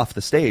carried that off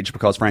the stage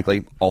because,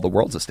 frankly, all the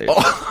world's a stage.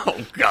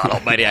 Oh, God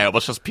almighty, I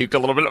almost just puked a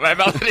little bit in my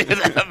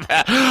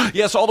mouth.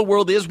 Yes, all the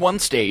world is one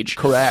stage.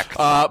 Correct.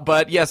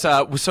 But yes,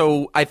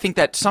 so I think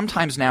that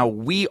sometimes now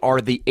we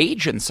are the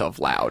agents of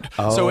loud.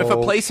 So if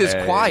a place is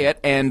Okay. quiet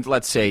and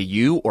let's say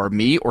you or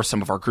me or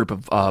some of our group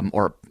of,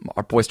 or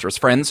our boisterous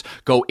friends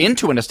go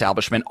into an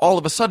establishment, all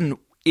of a sudden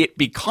it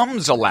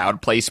becomes a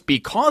loud place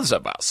because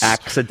of us.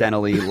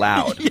 Accidentally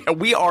loud. Yeah,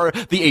 we are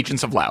the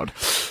agents of loud.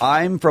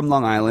 I'm from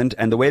Long Island,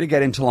 and the way to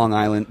get into Long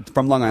Island,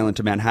 from Long Island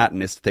to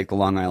Manhattan, is to take the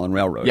Long Island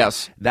Railroad.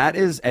 Yes. That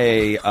is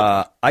a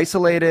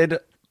isolated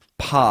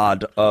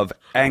pod of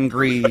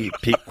angry,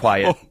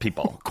 quiet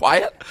people.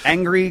 Quiet?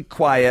 Angry,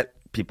 quiet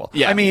people.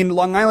 Yeah. I mean,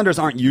 Long Islanders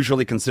aren't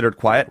usually considered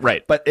quiet.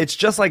 Right. But it's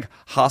just like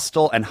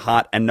hostile and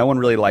hot, and no one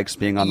really likes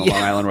being on the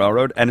Long Island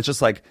Railroad. And it's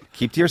just like,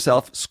 keep to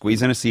yourself,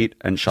 squeeze in a seat,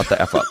 and shut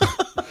the F up.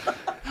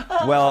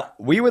 Well,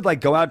 we would like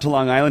go out to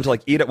Long Island to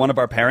like eat at one of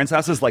our parents'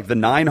 houses, like the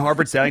 9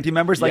 Harvard sailing team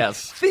members, like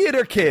Yes.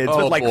 theater kids Oh,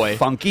 with like boy.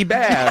 funky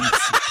bands.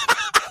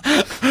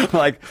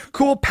 Like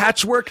cool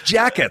patchwork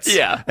jackets.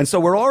 Yeah. And so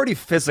we're already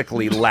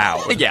physically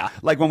loud. Yeah.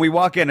 Like when we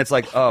walk in, it's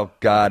like, oh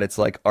God, it's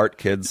like art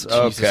kids.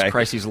 Jesus Okay.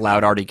 Christ, these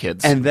loud arty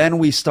kids. And then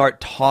we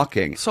start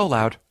talking so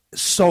loud.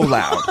 so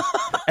loud.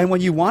 And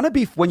when you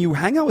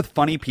hang out with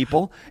funny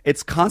people,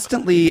 it's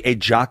constantly a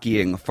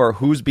jockeying for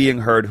who's being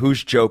heard,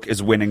 whose joke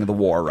is winning the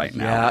war right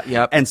now. Yeah,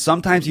 yep. And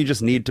sometimes you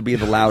just need to be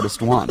the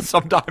loudest one.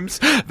 Sometimes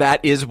that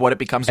is what it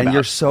becomes And about.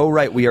 you're so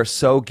right. We are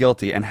so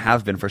guilty and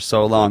have been for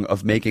so long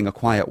of making a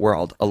quiet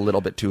world a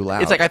little bit too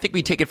loud. It's like I think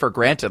we take it for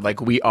granted.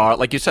 Like we are,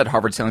 like you said,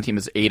 Harvard sailing team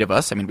is 8 of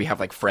us. I mean, we have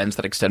like friends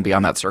that extend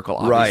beyond that circle,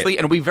 obviously, Right.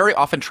 and we very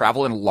often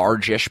travel in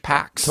large-ish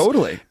packs.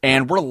 Totally.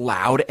 And we're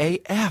loud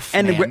AF.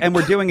 And man.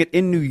 we're doing it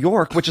in New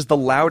York, which is the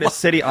loudest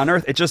city on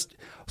earth.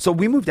 So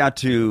we moved out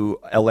to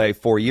LA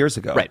 4 years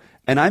ago. Right.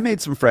 And I made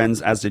some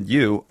friends, as did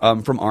you,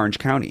 from Orange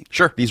County.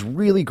 Sure. These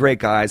really great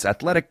guys,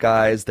 athletic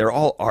guys. They're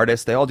all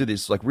artists. They all do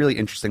these like really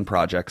interesting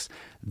projects.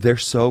 They're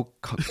so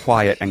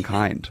quiet and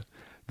kind.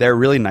 They're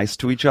really nice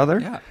to each other.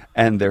 Yeah.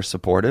 And they're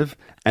supportive.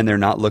 And they're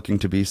not looking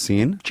to be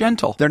seen.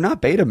 Gentle. They're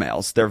not beta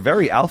males. They're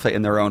very alpha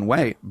in their own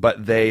way,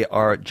 but they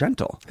are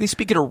gentle. They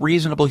speak at a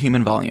reasonable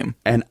human volume.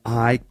 And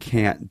I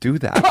can't do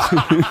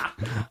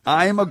that.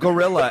 I'm a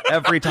gorilla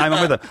every time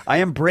I'm with them. I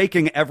am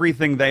breaking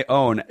everything they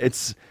own.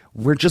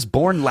 We're just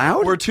born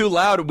loud. We're too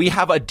loud. We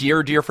have a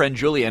dear, dear friend,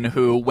 Julian,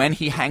 who, when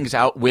he hangs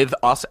out with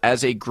us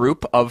as a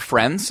group of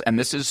friends, and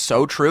this is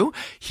so true,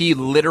 he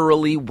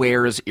literally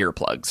wears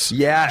earplugs.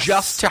 Yes.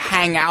 Just to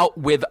hang out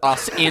with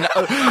us in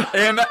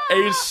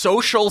a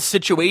social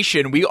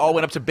situation. We all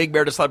went up to Big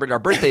Bear to celebrate our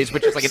birthdays,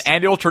 which is like an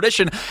annual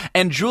tradition.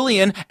 And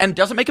Julian, and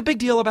doesn't make a big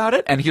deal about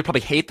it, and he'd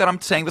probably hate that I'm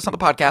saying this on the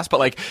podcast,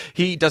 but like,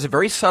 he does it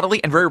very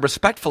subtly and very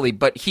respectfully,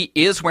 but he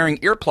is wearing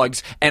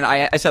earplugs. And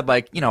I said,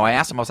 like, I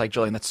asked him, I was like,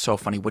 Julian, that's so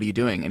funny. What are you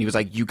doing? And he was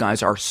like, you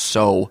guys are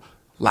so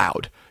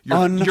loud.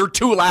 You're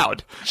too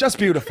loud. Just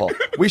beautiful.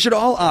 We should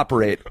all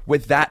operate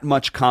with that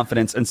much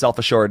confidence and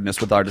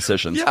self-assuredness with our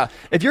decisions. Yeah.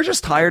 If you're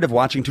just tired of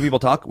watching two people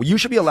talk, you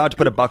should be allowed to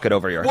put a bucket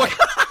over your head.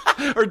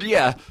 Or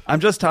yeah.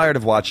 I'm just tired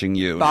of watching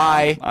you.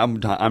 Bye. I'm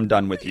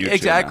done with you.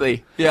 Exactly.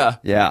 Two Yeah.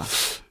 yeah.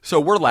 So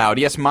we're loud.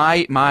 Yes,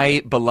 my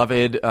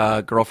beloved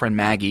girlfriend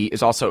Maggie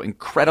is also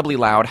incredibly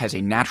loud, has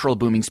a natural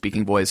booming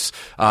speaking voice,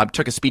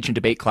 took a speech and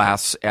debate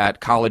class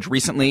at college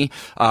recently,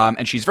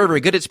 and she's very,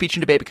 very good at speech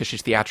and debate because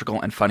she's theatrical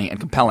and funny and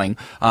compelling,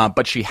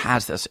 but she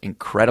has this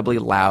incredibly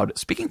loud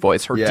speaking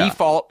voice. Her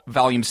default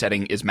volume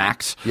setting is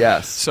max.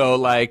 Yes. So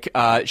like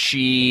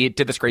she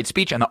did this great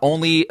speech, and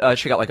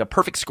she got like a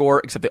perfect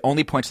score, except the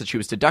only points that she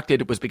was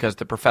deducted was because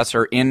the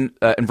professor in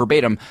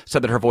verbatim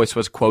said that her voice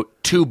was, quote,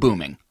 too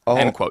booming.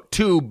 End quote.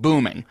 Too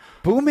booming.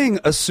 Booming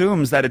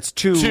assumes that it's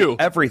too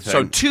everything.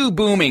 So too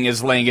booming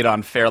is laying it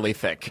on fairly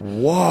thick.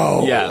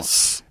 Whoa.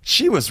 Yes.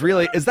 She was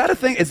really... Is that a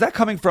thing? Is that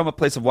coming from a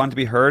place of wanting to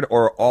be heard,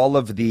 or all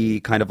of the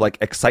kind of like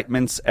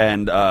excitements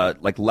and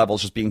like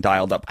levels just being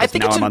dialed up because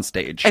now I'm on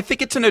stage? I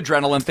think it's an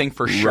adrenaline thing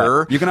for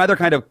sure. Right. You can either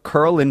kind of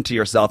curl into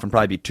yourself and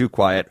probably be too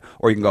quiet,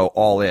 or you can go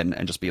all in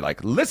and just be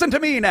like, listen to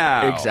me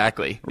now.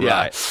 Exactly. Right.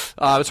 Yeah.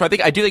 So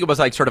I do think it was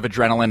like sort of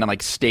adrenaline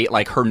and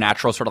like her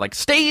natural sort of like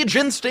stage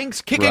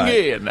instincts kicking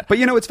in. But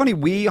it's funny.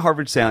 We,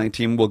 Harvard sailing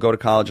team, will go to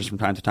colleges from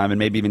time to time and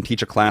maybe even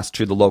teach a class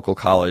to the local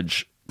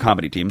college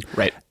comedy team.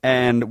 Right.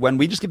 And when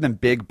we just give them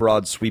big,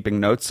 broad, sweeping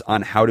notes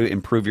on how to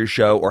improve your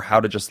show or how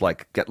to just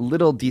like get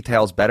little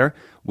details better,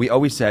 we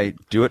always say,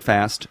 do it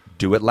fast,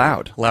 do it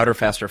loud. Louder,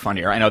 faster,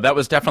 funnier. I know that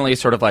was definitely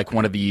sort of like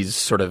one of these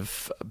sort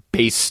of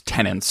base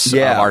tenets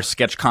Yeah. of our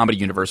sketch comedy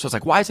universe. So it's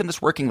like, why isn't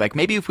this working? Like,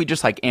 maybe if we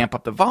just like amp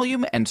up the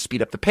volume and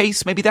speed up the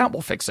pace, maybe that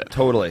will fix it.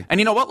 Totally. And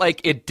you know what?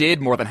 Like, it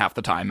did more than half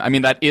the time. I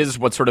mean, that is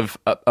what sort of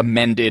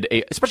amended,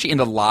 especially in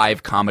the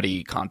live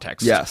comedy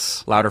context.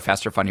 Yes. Louder,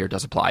 faster, funnier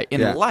does apply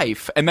in Yeah.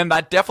 life. And then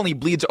that definitely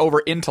bleeds over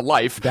into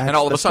life. That's and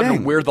all of the a sudden,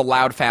 thing. we're the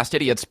loud, fast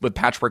idiots with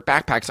patchwork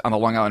backpacks on the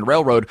Long Island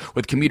Railroad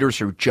with commuters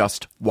who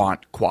just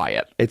want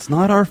quiet. It's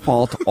not our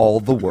fault all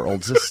the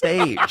world's a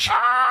stage.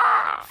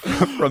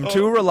 From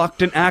two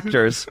reluctant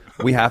actors,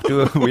 we have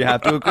to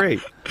agree.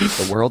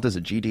 The world is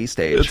a GD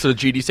stage. It's a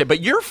GD state.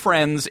 But your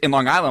friends in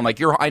Long Island, like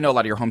I know a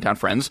lot of your hometown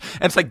friends,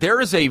 and it's like there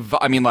is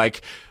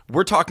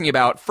we're talking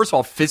about, first of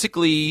all,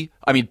 physically,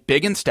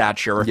 big in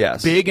stature,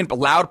 Yes. big and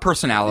loud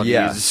personalities,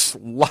 Yes.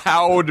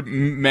 loud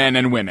men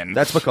and women.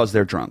 That's because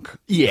they're drunk.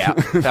 Yeah,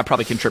 that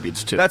probably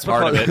contributes to That's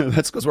part of it.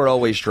 That's because we're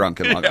always drunk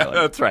in Long Island.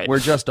 That's right. We're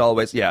just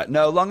always,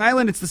 No, Long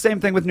Island, it's the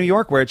same thing with New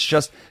York, where it's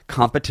just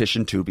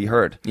competition to be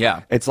heard.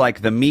 Yeah. It's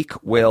like the meek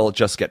will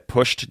just get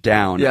pushed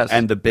down, Yes.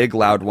 and the big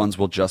loud ones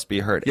will just be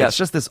heard. Yes. It's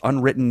just this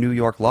unwritten New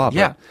York law. But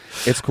Yeah.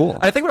 it's cool.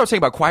 I think what I was saying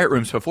about quiet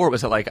rooms before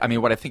was that,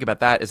 what I think about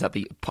that is that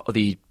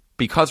the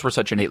because we're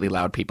such innately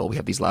loud people, we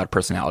have these loud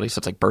personalities, so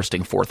it's like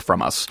bursting forth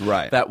from us.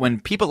 Right. That when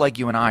people like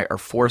you and I are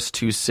forced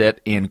to sit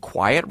in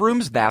quiet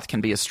rooms, that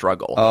can be a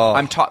struggle.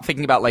 I'm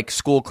thinking about like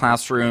school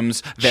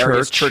classrooms,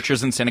 various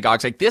churches and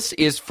synagogues. Like this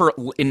is for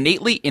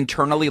innately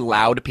internally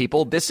loud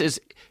people. This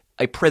is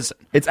a prison.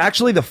 It's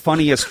actually the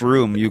funniest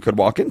room you could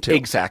walk into.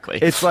 Exactly.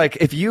 It's like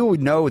if you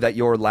know that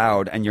you're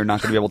loud and you're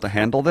not going to be able to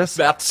handle this,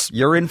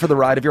 you're in for the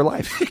ride of your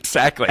life.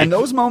 Exactly. And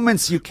those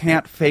moments, you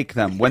can't fake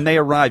them. When they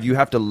arrive, you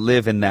have to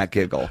live in that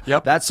giggle.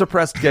 Yep. That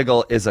suppressed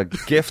giggle is a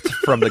gift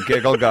from the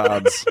giggle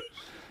gods.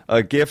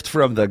 A gift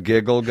from the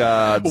giggle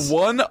gods.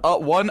 One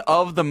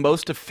of the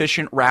most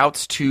efficient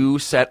routes to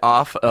set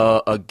off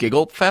a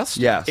giggle fest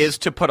is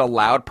to put a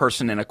loud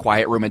person in a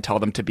quiet room and tell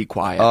them to be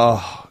quiet.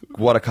 Oh,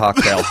 what a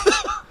cocktail.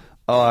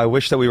 Oh, I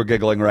wish that we were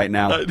giggling right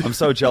now. I'm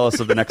so jealous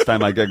of the next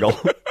time I giggle.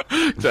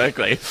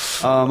 Exactly.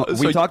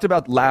 We talked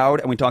about loud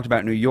and we talked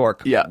about New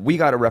York. Yeah. We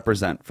got to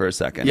represent for a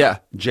second. Yeah.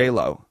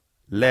 J-Lo.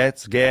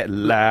 Let's get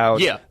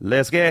loud. Yeah.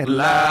 Let's get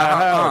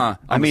loud.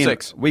 I mean,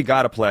 6. we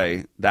got to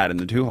play that in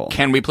the 2-hole.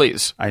 Can we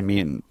please? I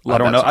mean, Love I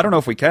don't that know. song. I don't know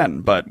if we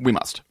can, but We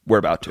must. we're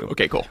about to.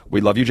 Okay, cool. We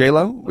love you,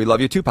 J-Lo. We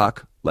love you,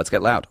 Tupac. Let's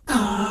get loud.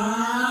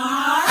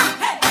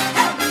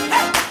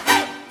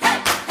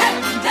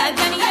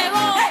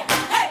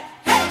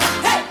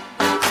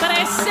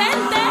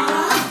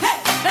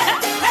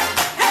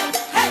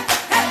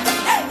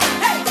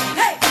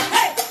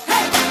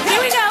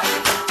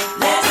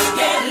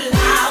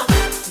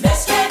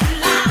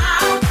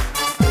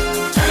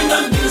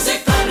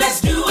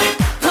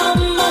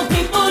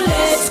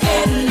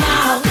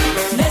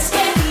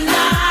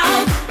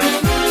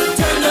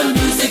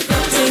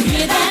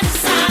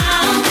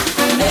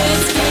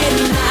 Let's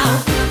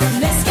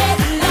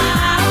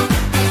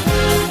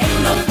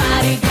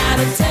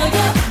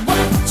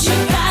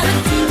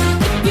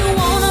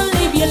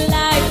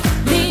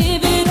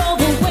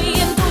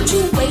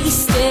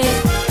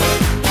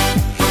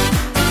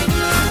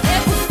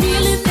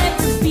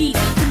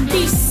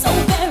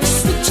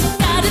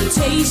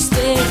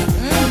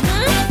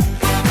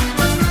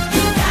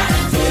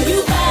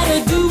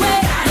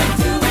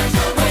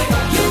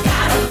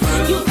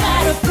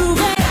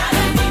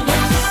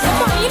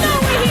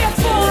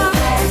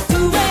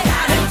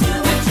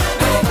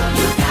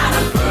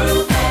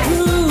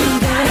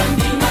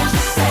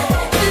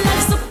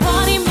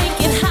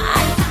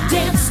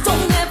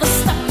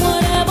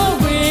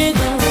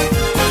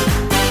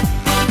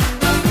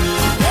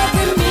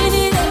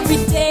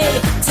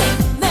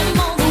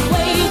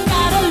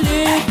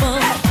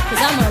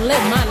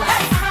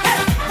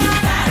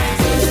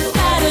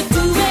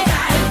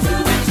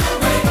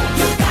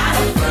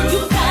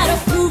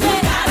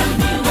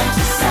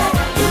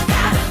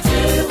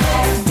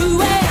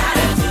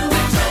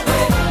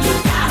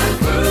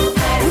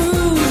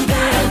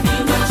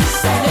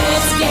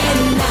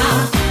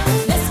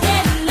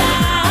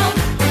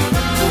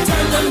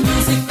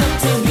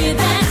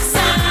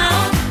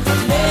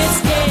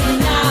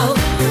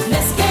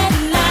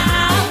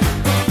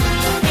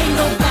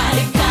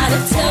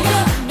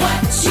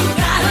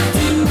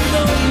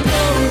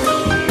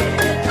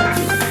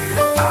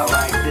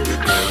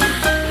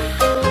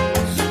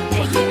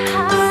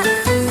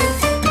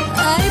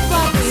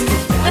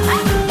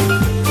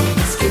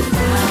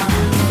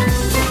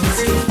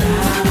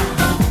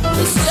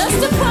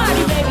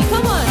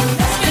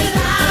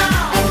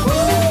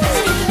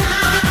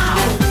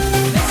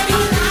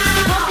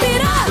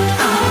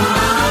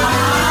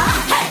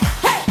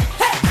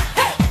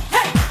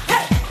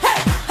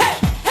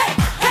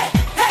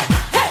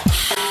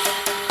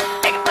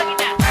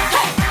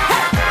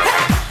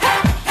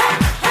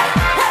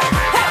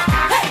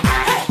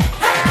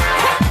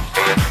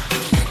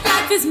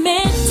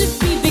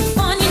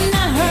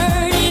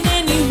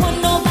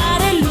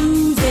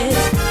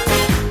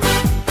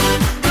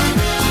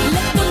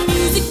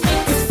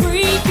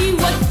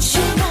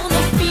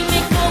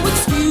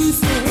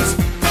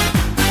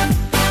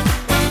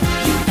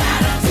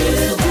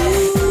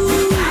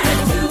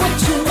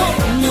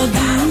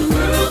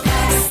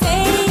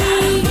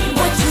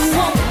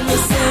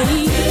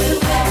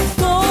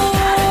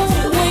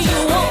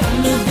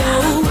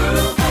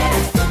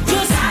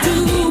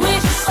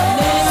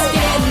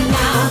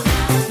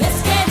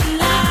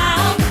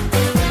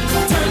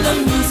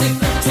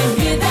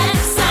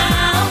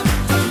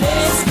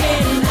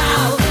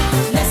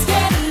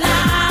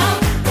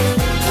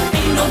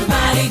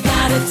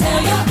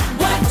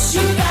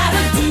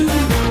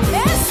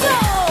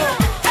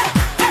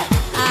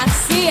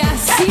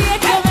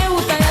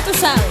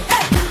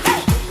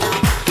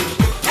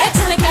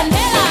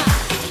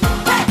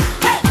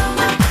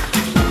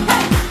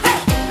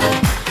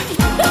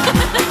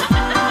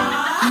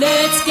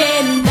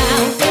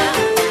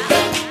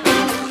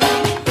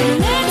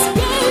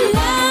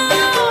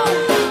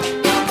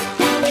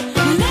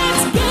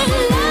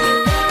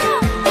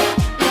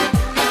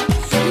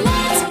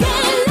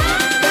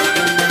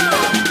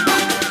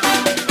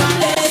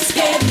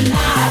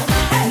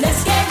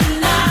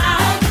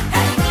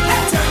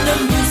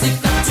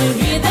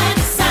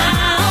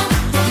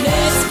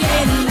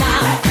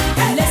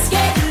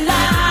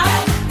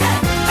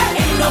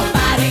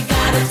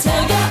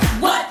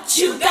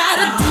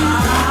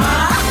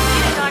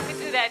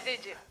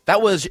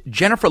That was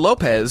Jennifer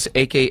Lopez,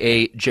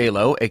 a.k.a.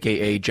 J-Lo,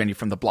 a.k.a. Jenny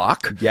from the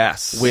Block.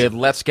 Yes. With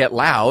Let's Get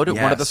Loud,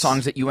 one of the Yes.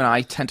 songs that you and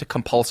I tend to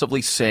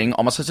compulsively sing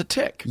almost as a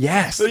tick.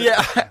 Yes.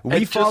 Yeah. We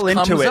It fall just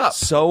into comes it up.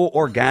 so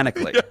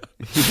organically.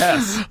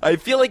 Yes. I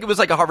feel like it was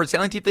like a Harvard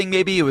Sailing Team thing,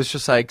 maybe. It was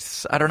just like,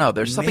 I don't know.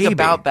 There's something Maybe.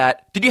 about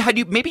that.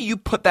 Maybe you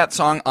put that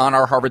song on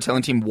our Harvard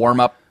Sailing Team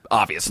warm-up,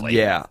 obviously.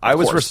 Yeah, I Of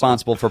was course.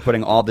 responsible for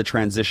putting all the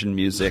transition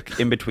music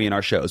in between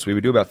our shows. We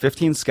would do about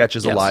 15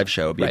 sketches a Yes. live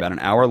show, be Right. about an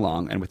hour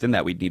long, and within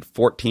that we'd need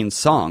 14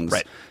 songs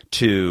Right.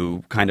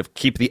 to kind of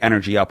keep the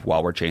energy up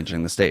while we're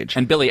changing the stage.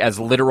 And Billy, as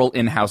literal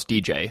in-house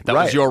DJ, that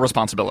was Right. your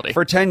responsibility.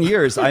 For 10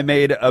 years, I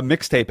made a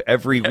mixtape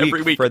every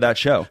week for that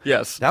show.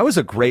 Yes. That was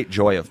a great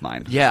joy of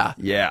mine. Yeah.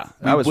 Yeah.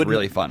 That was Wouldn't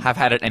really fun. Have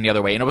had it any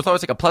other way, and it was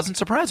always like a pleasant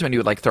surprise when you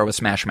would like throw a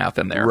Smash Mouth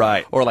in there,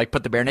 Right. Or like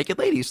put the Bare Naked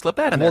Ladies, slip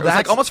that in there. It was like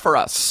that's- almost for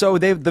us. So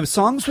the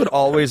songs would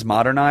always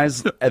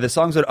modernize. The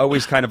songs would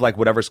always kind of like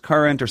whatever's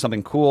current or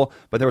something cool.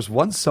 But there was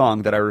one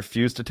song that I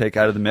refused to take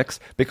out of the mix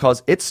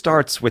because it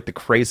starts with the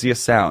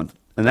craziest sound.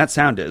 And that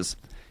sound is,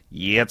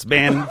 yeah, it's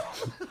been.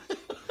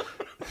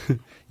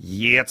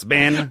 Yeah, it's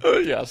been.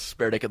 Yes,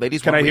 Bare Naked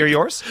Ladies. Can I hear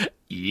yours?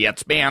 Yeah,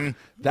 it's been.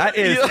 That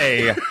is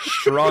a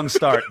strong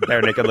start,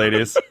 Bare Naked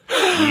Ladies.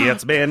 Yeah,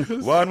 it's been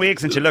 1 week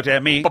since you looked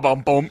at me.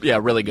 Boom, boom. Yeah,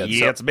 really good.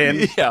 Yeah, So- it's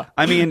been. Yeah.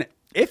 I mean,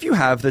 if you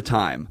have the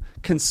time,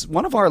 can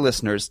one of our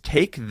listeners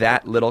take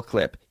that little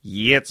clip?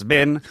 Yeah, it's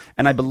been.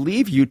 And I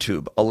believe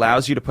YouTube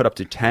allows you to put up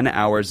to 10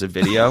 hours of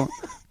video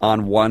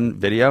on one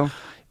video.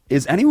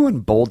 Is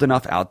anyone bold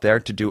enough out there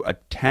to do a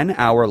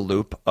 10-hour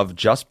loop of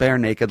just Bare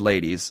Naked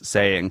Ladies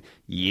saying,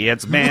 yeah,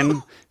 it's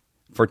been,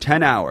 for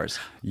 10 hours?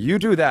 You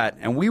do that,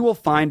 and we will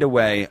find a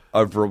way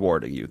of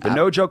rewarding you. The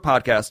No Joke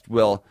Podcast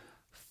will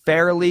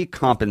fairly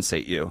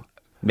compensate you.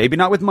 Maybe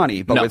not with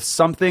money, but No. with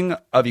something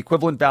of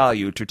equivalent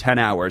value to 10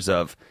 hours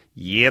of,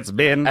 yeah, it's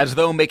been. As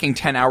though making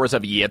 10 hours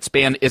of Yeah, it's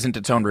been isn't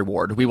its own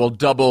reward. We will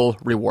double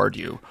reward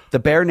you. The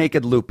Bare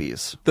Naked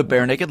Loopies. The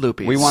Bare Naked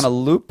Loopies. We want to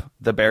loop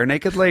the Bare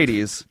Naked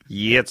Ladies.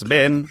 Yeah, it's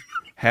been.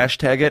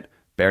 Hashtag it,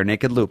 Bare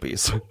Naked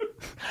Loopies.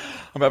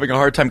 I'm having a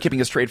hard time keeping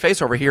a straight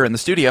face over here in the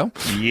studio.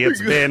 Yeah,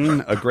 it's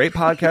been a great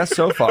podcast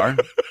so far.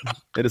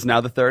 It is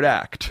now the third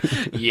act.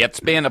 Yeah, it's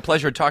been a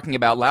pleasure talking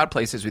about loud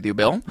places with you,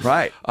 Bill.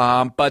 Right.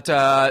 But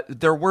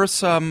there were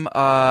some.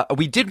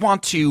 We did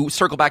want to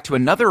circle back to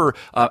another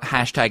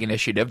hashtag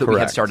initiative that we had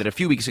Correct. started a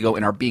few weeks ago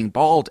in our Being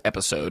Bald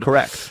episode.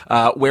 Correct.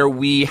 Where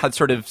we had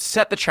sort of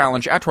set the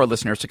challenge out to our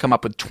listeners to come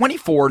up with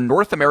 24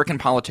 North American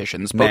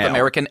politicians, both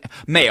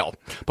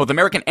both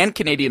American and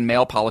Canadian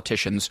male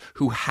politicians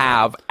who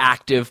have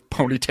active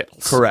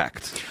ponytails.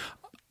 Correct.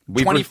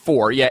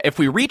 24. Yeah, if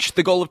we reach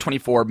the goal of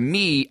 24,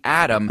 me,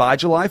 Adam, By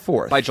July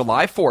 4th. by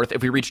July 4th,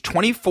 if we reach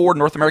 24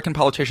 North American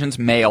politicians,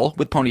 male,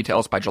 with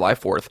ponytails by July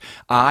 4th,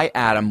 I,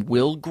 Adam,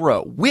 will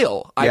grow.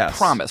 I Yes.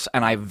 promise,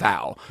 and I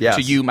vow Yes.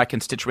 to you, my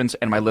constituents,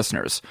 and my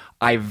listeners,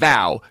 I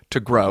vow to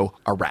grow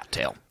a rat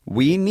tail.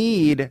 We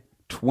need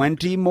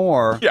 20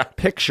 more Yeah.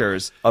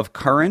 pictures of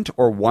current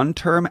or one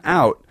term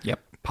out Yep.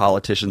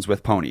 politicians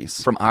with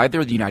ponies. From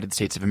either the United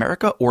States of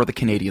America or the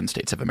Canadian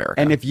States of America.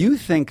 And if you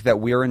think that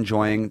we're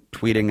enjoying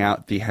tweeting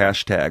out the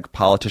hashtag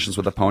politicians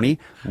with a pony,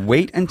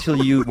 wait until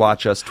you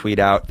watch us tweet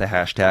out the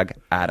hashtag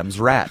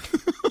Adam's Rat.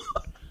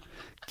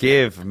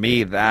 Give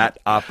me that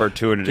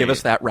opportunity. Give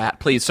us that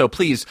rat, please. So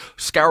please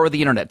scour the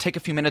internet. Take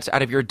a few minutes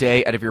out of your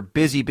day, out of your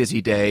busy,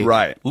 busy day.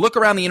 Right. Look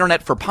around the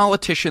internet for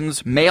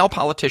politicians, male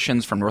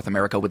politicians from North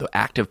America with an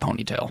active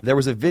ponytail. There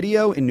was a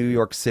video in New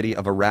York City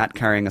of a rat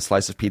carrying a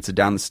slice of pizza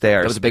down the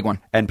stairs. That was a big one.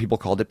 And people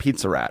called it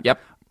Pizza Rat. Yep.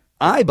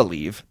 I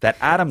believe that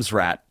Adam's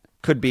Rat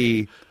could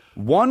be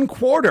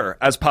 1/4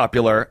 as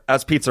popular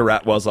as Pizza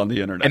Rat was on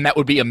the internet. And that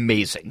would be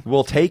amazing.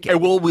 We'll take it.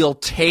 And we'll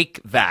take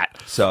that.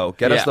 So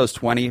get us Yeah. those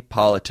 20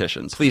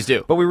 politicians. Please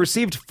do. But we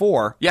received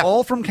 4, Yeah.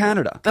 all from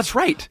Canada. That's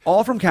right.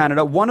 All from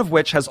Canada, one of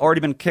which has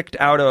already been kicked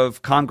out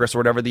of Congress or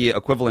whatever the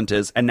equivalent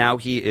is, and now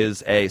he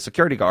is a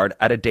security guard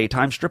at a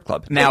daytime strip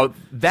club. Now,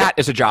 that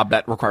is a job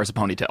that requires a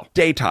ponytail.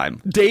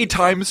 Daytime.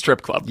 Daytime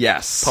strip club.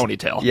 Yes.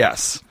 Ponytail.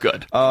 Yes.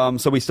 Good.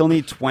 So we still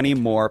need 20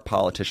 more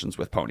politicians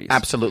with ponies.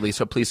 Absolutely.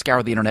 So please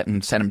scour the internet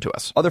and send them to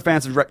us. Other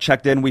fans have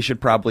checked in. We should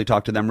probably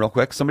talk to them real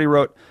quick. Somebody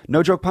wrote,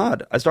 No Joke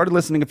Pod. I started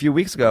listening a few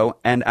weeks ago,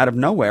 and out of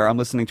nowhere, I'm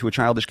listening to a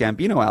Childish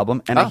Gambino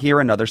album, and I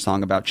hear another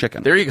song about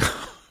chicken. There you go.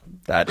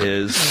 That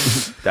is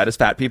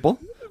Fat People.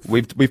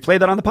 We've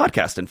played that on the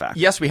podcast, in fact.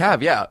 Yes, we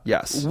have. Yeah.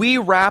 Yes. We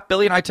rap.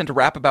 Billy and I tend to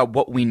rap about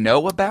what we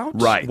know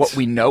about. Right. What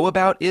we know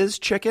about is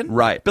chicken.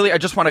 Right. Billy, I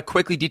just want to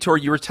quickly detour.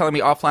 You were telling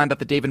me offline about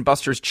the Dave &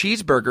 Buster's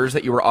cheeseburgers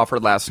that you were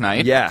offered last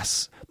night.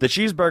 Yes. The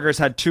cheeseburgers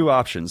had 2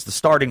 options. The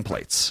starting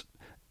plates.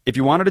 If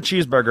you wanted a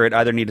cheeseburger, it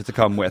either needed to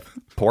come with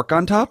pork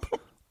on top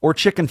or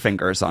chicken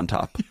fingers on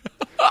top.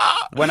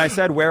 When I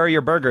said, where are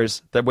your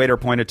burgers? The waiter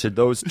pointed to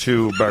those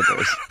 2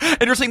 burgers.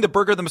 And you're saying the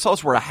burger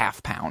themselves were a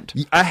half pound.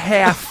 A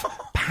half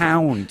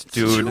pound,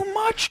 dude. Too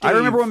much, I Dave.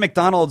 remember when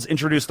McDonald's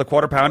introduced the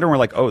quarter pounder, and we're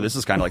like, oh, this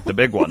is kind of like the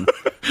big one.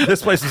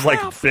 This place is like,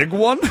 big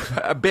one?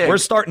 Big. We're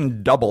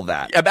starting double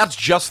that. Yeah, that's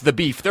just the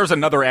beef. There's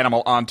another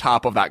animal on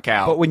top of that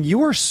cow. But when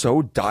you are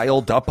so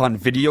dialed up on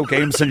video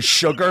games and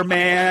sugar,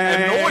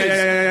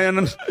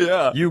 man,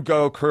 Yeah. you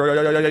go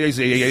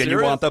crazy and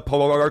you want the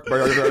pork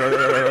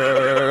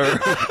burger.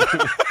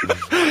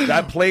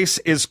 That place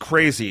is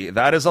crazy.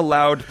 That is a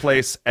loud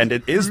place, and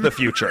it is the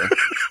future.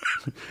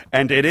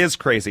 And it is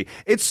crazy.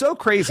 It's so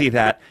crazy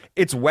that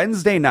it's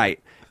Wednesday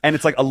night, and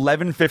it's like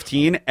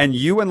 11:15, and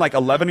you and like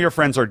 11 of your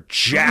friends are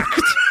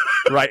jacked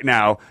right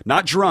now.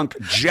 Not drunk,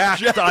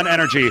 jacked on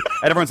energy.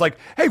 And everyone's like,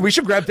 hey, we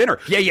should grab dinner.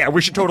 Yeah, we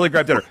should totally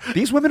grab dinner.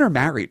 These women are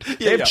married.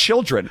 They have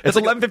children. It's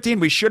 11:15.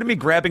 We shouldn't be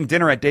grabbing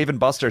dinner at Dave &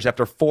 Buster's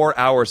after 4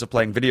 hours of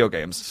playing video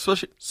games.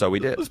 So we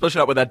did. Especially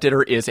not when that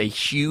dinner is a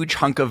huge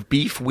hunk of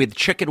beef with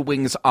chicken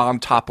wings on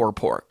top or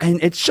pork.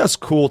 And it's just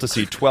cool to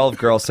see 12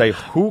 girls say,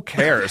 who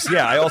cares?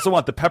 Yeah, I also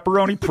want the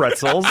pepperoni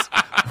pretzels.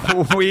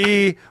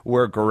 We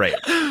were great.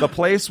 The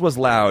place was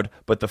loud,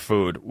 but the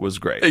food was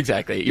great.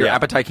 Exactly. Your Yeah.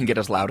 appetite can get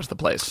as loud as the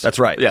place. That's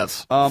right.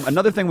 Yes.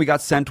 Another thing we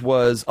got sent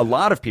was a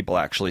lot of people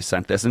actually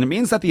sent this, and it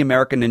means that the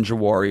American Ninja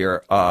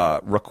Warrior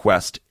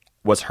request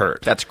was heard.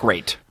 That's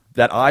great.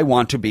 That I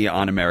want to be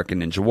on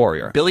American Ninja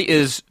Warrior. Billy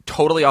is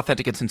totally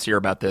authentic and sincere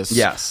about this.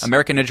 Yes.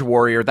 American Ninja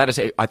Warrior, that is,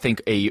 I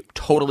think, a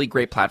totally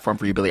great platform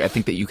for you, Billy. I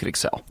think that you could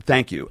excel.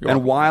 Thank you. You're And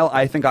welcome. while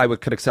I think I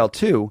could excel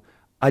too,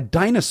 a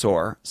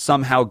dinosaur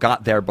somehow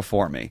got there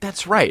before me.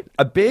 That's right.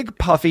 A big,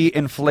 puffy,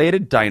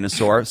 inflated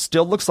dinosaur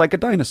still looks like a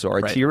dinosaur,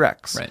 a Right.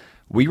 T-Rex. Right.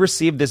 We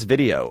received this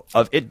video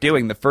of it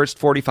doing the first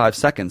 45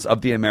 seconds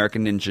of the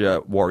American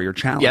Ninja Warrior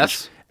Challenge.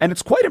 Yes. And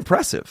it's quite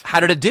impressive. How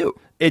did it do?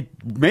 It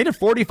made it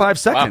 45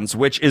 seconds,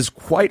 which is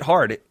quite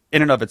hard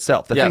in and of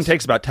itself. The thing Yes.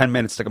 takes about 10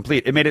 minutes to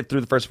complete. It made it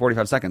through the first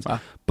 45 seconds.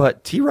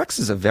 But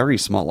T-Rexes have very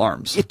small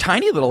arms.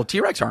 Tiny little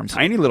T-Rex arms.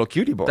 Tiny little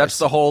cutie boys. That's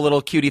the whole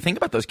little cutie thing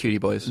about those cutie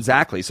boys.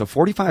 Exactly. So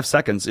 45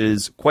 seconds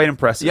is quite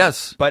impressive.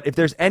 Yes. But if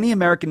there's any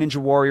American Ninja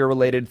Warrior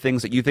related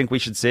things that you think we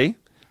should see,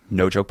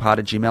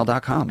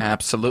 nojokepod@gmail.com.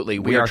 Absolutely.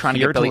 We are trying to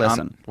here get Billy to on.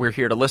 listen. We're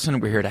here to listen.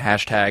 We're here to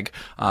hashtag.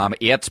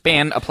 It's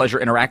been a pleasure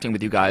interacting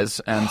with you guys.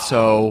 And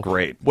so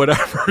Great.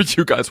 whatever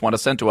you guys want to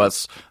send to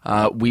us,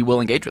 we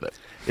will engage with it.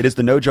 It is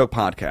the No Joke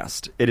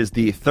Podcast. It is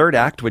the third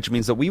act, which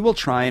means that we will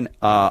try and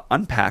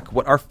unpack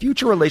what our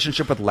future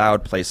relationship with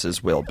loud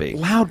places will be.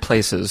 Loud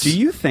places. Do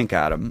you think,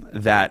 Adam,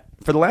 that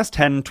for the last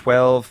 10,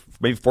 12,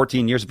 maybe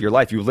 14 years of your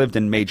life, you lived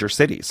in major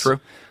cities? True.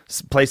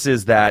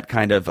 Places that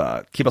kind of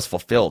keep us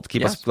fulfilled,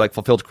 keep us like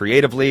fulfilled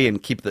creatively,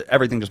 and keep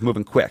everything just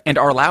moving quick. And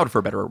are loud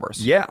for better or worse.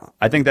 Yeah,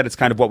 I think that it's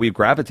kind of what we've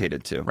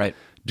gravitated to. Right.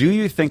 Do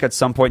you think at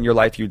some point in your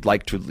life you'd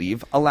like to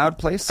leave a loud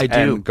place I do.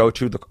 and go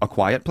to a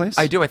quiet place?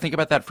 I do. I think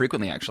about that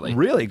frequently, actually.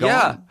 Really? Go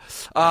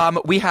on.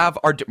 We have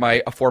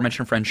my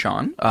aforementioned friend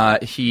Sean.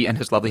 He and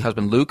his lovely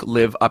husband Luke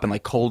live up in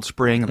like Cold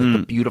Spring, like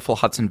the beautiful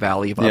Hudson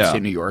Valley of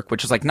upstate New York,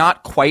 which is like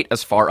not quite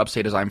as far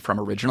upstate as I'm from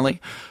originally,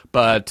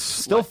 but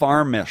Still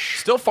farmish.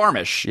 still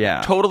farmish.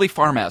 Yeah. Totally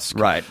farm-esque.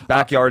 Right.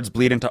 Backyards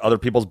bleed into other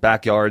people's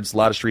backyards. A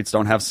lot of streets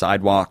don't have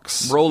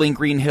sidewalks. Rolling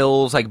green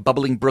hills, like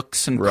bubbling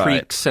brooks and Right.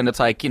 creeks, and it's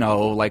like,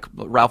 like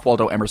Ralph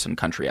Waldo Emerson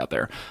country out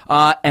there.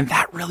 And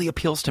that really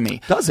appeals to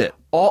me. Does it?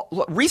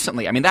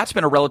 Recently, I mean, that's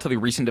been a relatively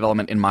recent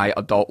development in my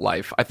adult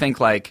life. I think,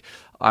 like,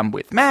 I'm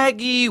with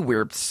Maggie,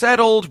 we're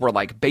settled, we're,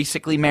 like,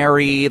 basically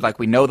married, like,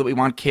 we know that we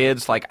want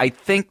kids. Like, I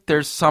think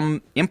there's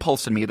some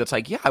impulse in me that's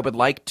like, yeah, I would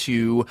like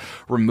to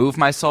remove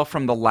myself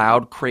from the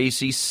loud,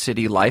 crazy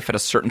city life at a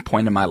certain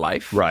point in my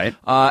life. Right.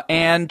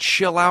 And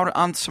chill out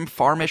on some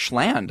farmish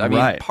land. I mean,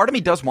 Right. part of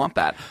me does want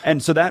that.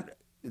 And so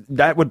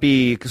that would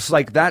be, cause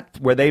like that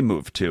where they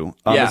moved to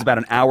Yeah. is about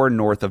an hour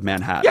north of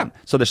Manhattan.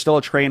 Yeah. So there's still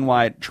a train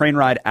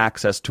ride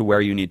access to where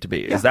you need to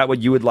be. Is that what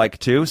you would like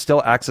too?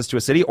 Still access to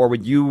a city, or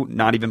would you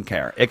not even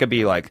care? It could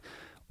be like,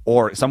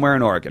 or somewhere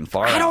in Oregon,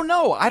 far out. I don't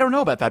know. I don't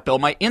know about that, Bill.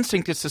 My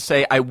instinct is to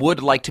say I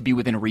would like to be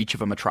within reach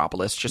of a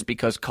metropolis, just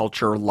because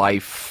culture,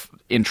 life,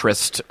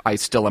 interest. I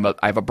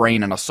have a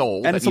brain and a soul.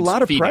 And that it's a needs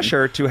lot of feeding.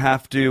 pressure to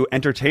have to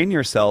entertain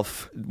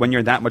yourself when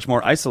you're that much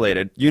more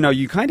isolated.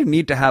 You kind of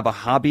need to have a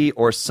hobby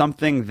or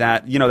something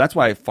that, that's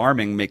why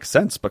farming makes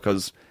sense,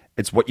 because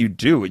it's what you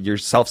do. You're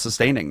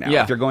self-sustaining now.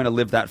 Yeah. If you're going to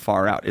live that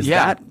far out. Is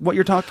Yeah. that what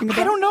you're talking about?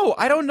 I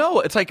don't know.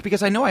 It's like,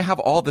 because I know I have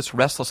all this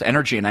restless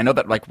energy, and I know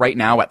that, like, right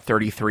now at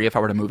 33, if I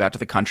were to move out to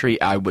the country,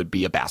 I would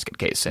be a basket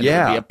case, and it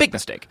Yeah. would be a big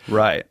mistake.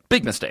 Right.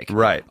 Big mistake.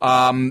 Right.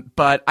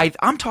 But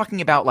I'm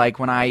talking about, like,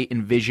 when I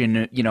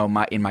envision,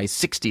 in my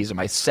 60s and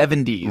my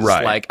 70s,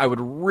 Right. like, I would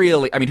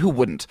really, I mean, who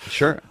wouldn't?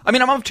 Sure. I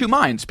mean, I'm of two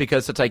minds,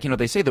 because it's like,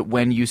 they say that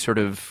when you sort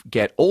of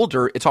get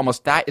older, it's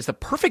almost that is the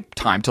perfect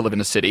time to live in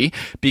a city,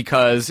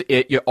 because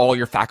all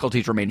your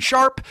faculties remain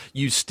sharp.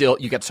 You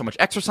get so much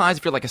exercise.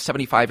 If you're like a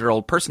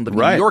 75-year-old person living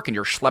in Right. New York and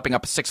you're schlepping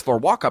up a 6th floor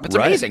walk up, it's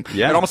Right. amazing.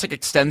 Yeah. It almost like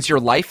extends your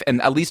life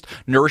and at least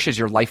nourishes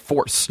your life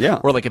force. Yeah.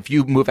 Or like if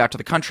you move out to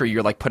the country,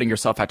 you're like putting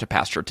yourself out to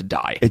pasture to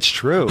die. It's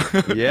true.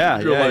 Yeah,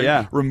 You're like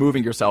yeah.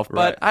 removing yourself.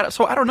 But Right.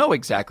 so I don't know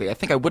exactly. I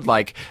think I would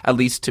like at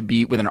least to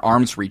be within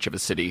arm's reach of a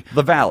city.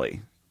 The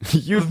Valley.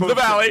 You'd move the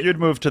valley. You'd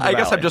move to the I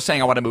valley. guess I'm just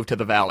saying I want to move to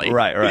the valley.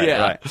 Right.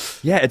 Yeah.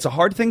 Yeah, it's a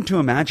hard thing to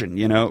imagine,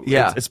 you know?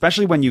 Yeah.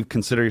 Especially when you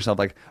consider yourself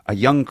like a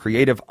young,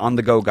 creative,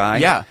 on-the-go guy.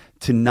 Yeah.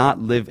 To not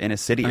live in a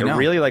city. It know.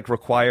 really like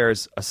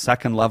requires a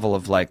second level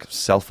of like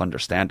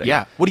self-understanding.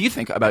 Yeah. What do you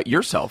think about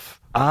yourself?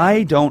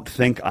 I don't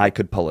think I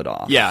could pull it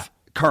off. Yeah.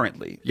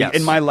 Currently. Yes.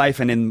 In my life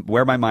and in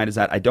where my mind is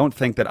at, I don't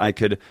think that I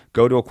could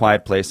go to a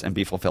quiet place and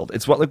be fulfilled.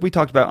 It's what like we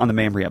talked about on the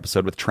Mamrie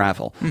episode with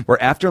travel,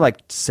 where after like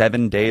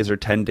 7 days or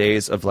 10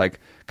 days of like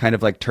kind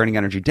of like turning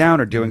energy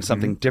down or doing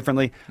something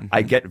differently,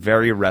 I get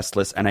very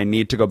restless and I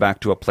need to go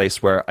back to a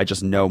place where I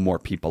just know more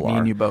people are.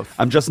 and you both.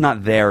 I'm just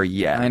not there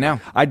yet. I know.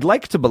 I'd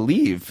like to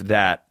believe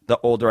that the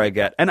older I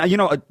get, and you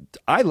know,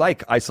 I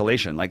like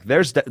isolation. Like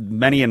there's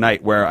many a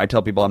night where I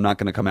tell people I'm not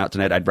going to come out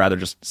tonight. I'd rather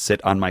just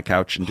sit on my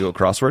couch and do a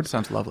crossword.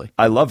 Sounds lovely.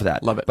 I love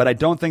that. Love it. But I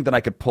don't think that I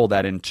could pull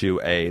that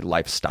into a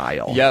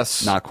lifestyle.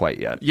 Yes. Not quite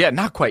yet. Yeah,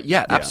 not quite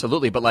yet.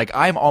 Absolutely. But like,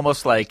 I'm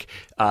almost like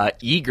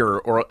eager,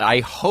 or I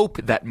hope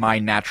that my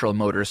natural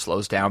motor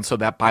slows down so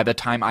that by the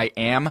time I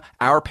am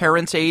our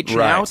parents' age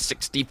now, Right.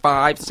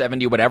 65,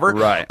 70, whatever,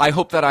 Right. I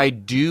hope that I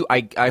do,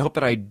 I hope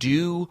that I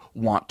do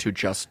want to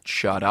just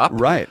shut up.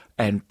 Right.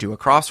 And do a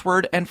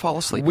crossword and fall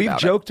asleep. We've about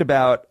joked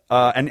about,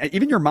 and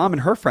even your mom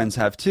and her friends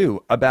have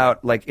too,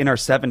 about like in our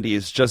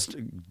 70s just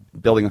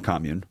building a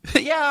commune.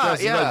 it. Yeah,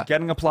 Just, like,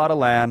 getting a plot of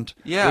land.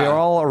 Yeah. We are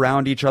all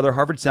around each other.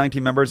 Harvard sailing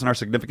team members and our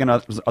significant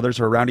others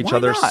are around each Why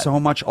other not? so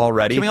much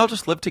already. Can we all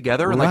just live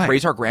together and like Right.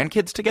 raise our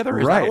grandkids together?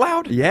 Is right. that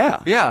allowed?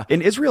 Yeah. Yeah.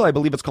 In Israel, I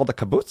believe it's called a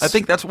kibbutz. I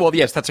think that's, well,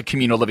 yes, that's a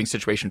communal living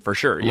situation for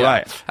sure. Yeah,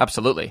 Right.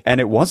 Absolutely. And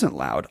it wasn't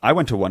loud. I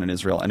went to one in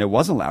Israel, and it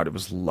wasn't loud. It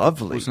was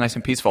lovely. It was nice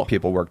and peaceful.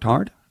 People worked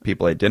hard.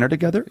 People ate dinner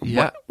together.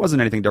 Yeah. It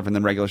wasn't anything different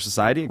than regular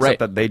society, except Right.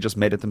 that they just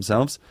made it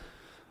themselves.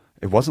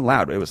 It wasn't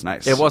loud. It was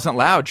nice. It wasn't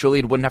loud.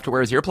 Julian wouldn't have to wear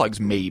his earplugs,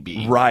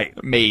 maybe. Right.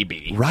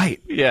 Maybe. Right.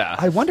 Yeah.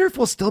 I wonder if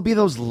we'll still be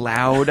those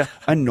loud,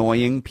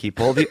 annoying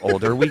people the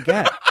older we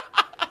get.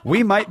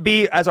 We might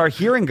be, as our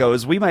hearing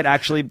goes, we might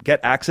actually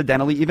get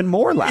accidentally even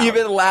more loud.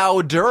 Even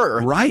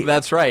louder. Right.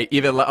 That's right.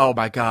 Oh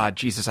my God.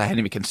 Jesus, I hadn't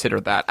even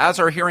considered that. As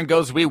our hearing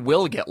goes, we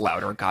will get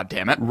louder. God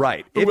damn it.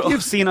 Right. If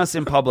you've seen us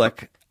in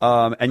public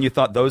and you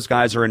thought those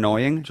guys are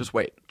annoying, Just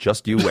wait.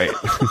 just you wait.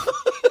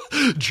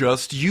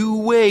 Just you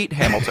wait,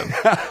 Hamilton.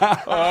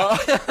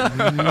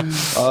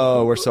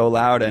 Oh, we're so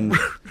loud and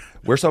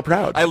we're so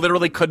proud. I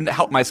literally couldn't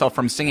help myself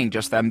from singing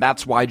just then.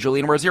 That's why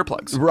Julian wears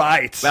earplugs.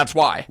 Right. That's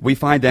why. We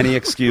find any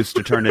excuse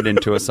to turn it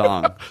into a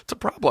song. It's a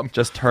problem.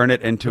 Just turn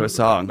it into a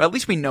song. At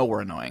least we know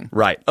we're annoying.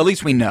 Right. At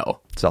least we know.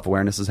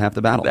 Self-awareness is half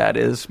the battle. That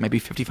is maybe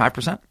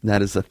 55%.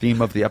 That is the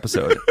theme of the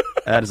episode.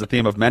 That is the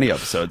theme of many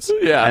episodes.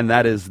 Yeah. And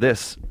that is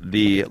this,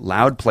 the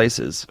Loud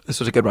Places This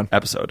was a good one.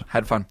 episode.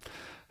 Had fun.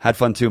 Had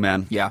fun too,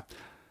 man. Yeah.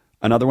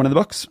 Another one in the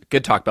books.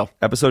 Good talk, Bill.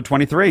 Episode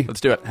 23. Let's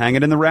do it. Hang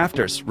it in the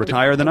rafters.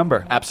 Retire the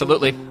number.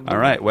 Absolutely. All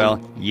right. Well,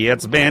 yeah,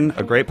 it's been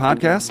a great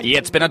podcast. Yeah,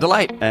 it's been a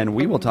delight. And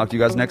we will talk to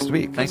you guys next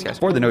week. Thanks, guys.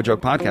 For the No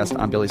Joke Podcast,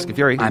 I'm Billy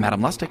Scafuri. I'm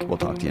Adam Lustig. We'll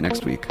talk to you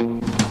next week.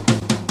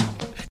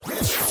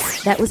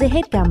 That was a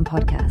HeadGum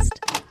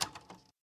podcast.